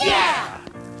 Yeah!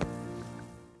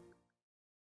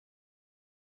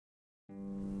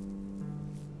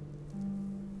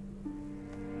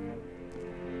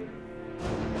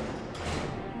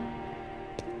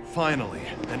 Finally,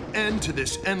 an end to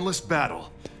this endless battle.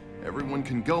 Everyone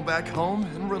can go back home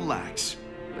and relax.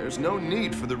 There's no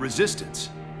need for the resistance.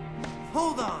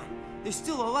 Hold on. There's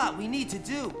still a lot we need to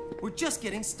do. We're just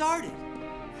getting started.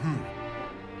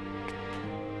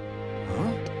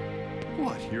 Huh?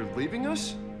 What, you're leaving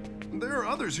us? There are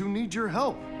others who need your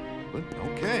help. But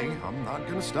okay, I'm not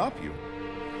gonna stop you.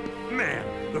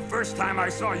 Man, the first time I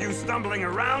saw you stumbling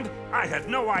around, I had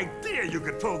no idea you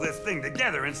could pull this thing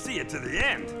together and see it to the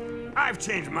end. I've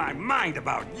changed my mind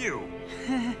about you.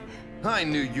 I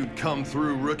knew you'd come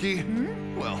through, rookie.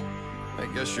 Well, I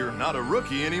guess you're not a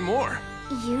rookie anymore.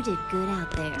 You did good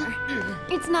out there.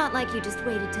 It's not like you just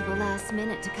waited till the last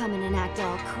minute to come in and act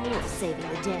all cool, saving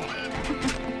the day.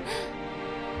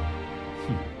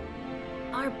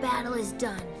 Our battle is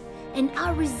done, and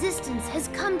our resistance has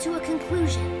come to a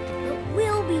conclusion. But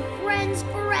we'll be friends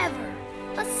forever.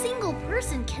 A single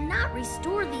person cannot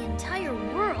restore the entire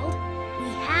world. We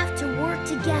have to work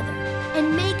together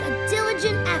and make a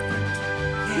diligent effort.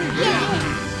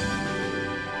 Yeah!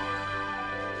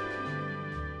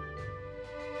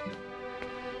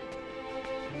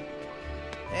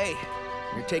 Hey,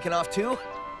 you're taking off too?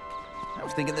 I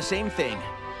was thinking the same thing.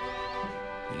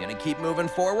 You gonna keep moving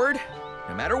forward?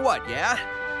 No matter what, yeah?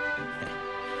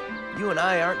 You and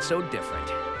I aren't so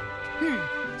different.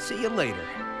 See you later,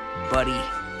 buddy.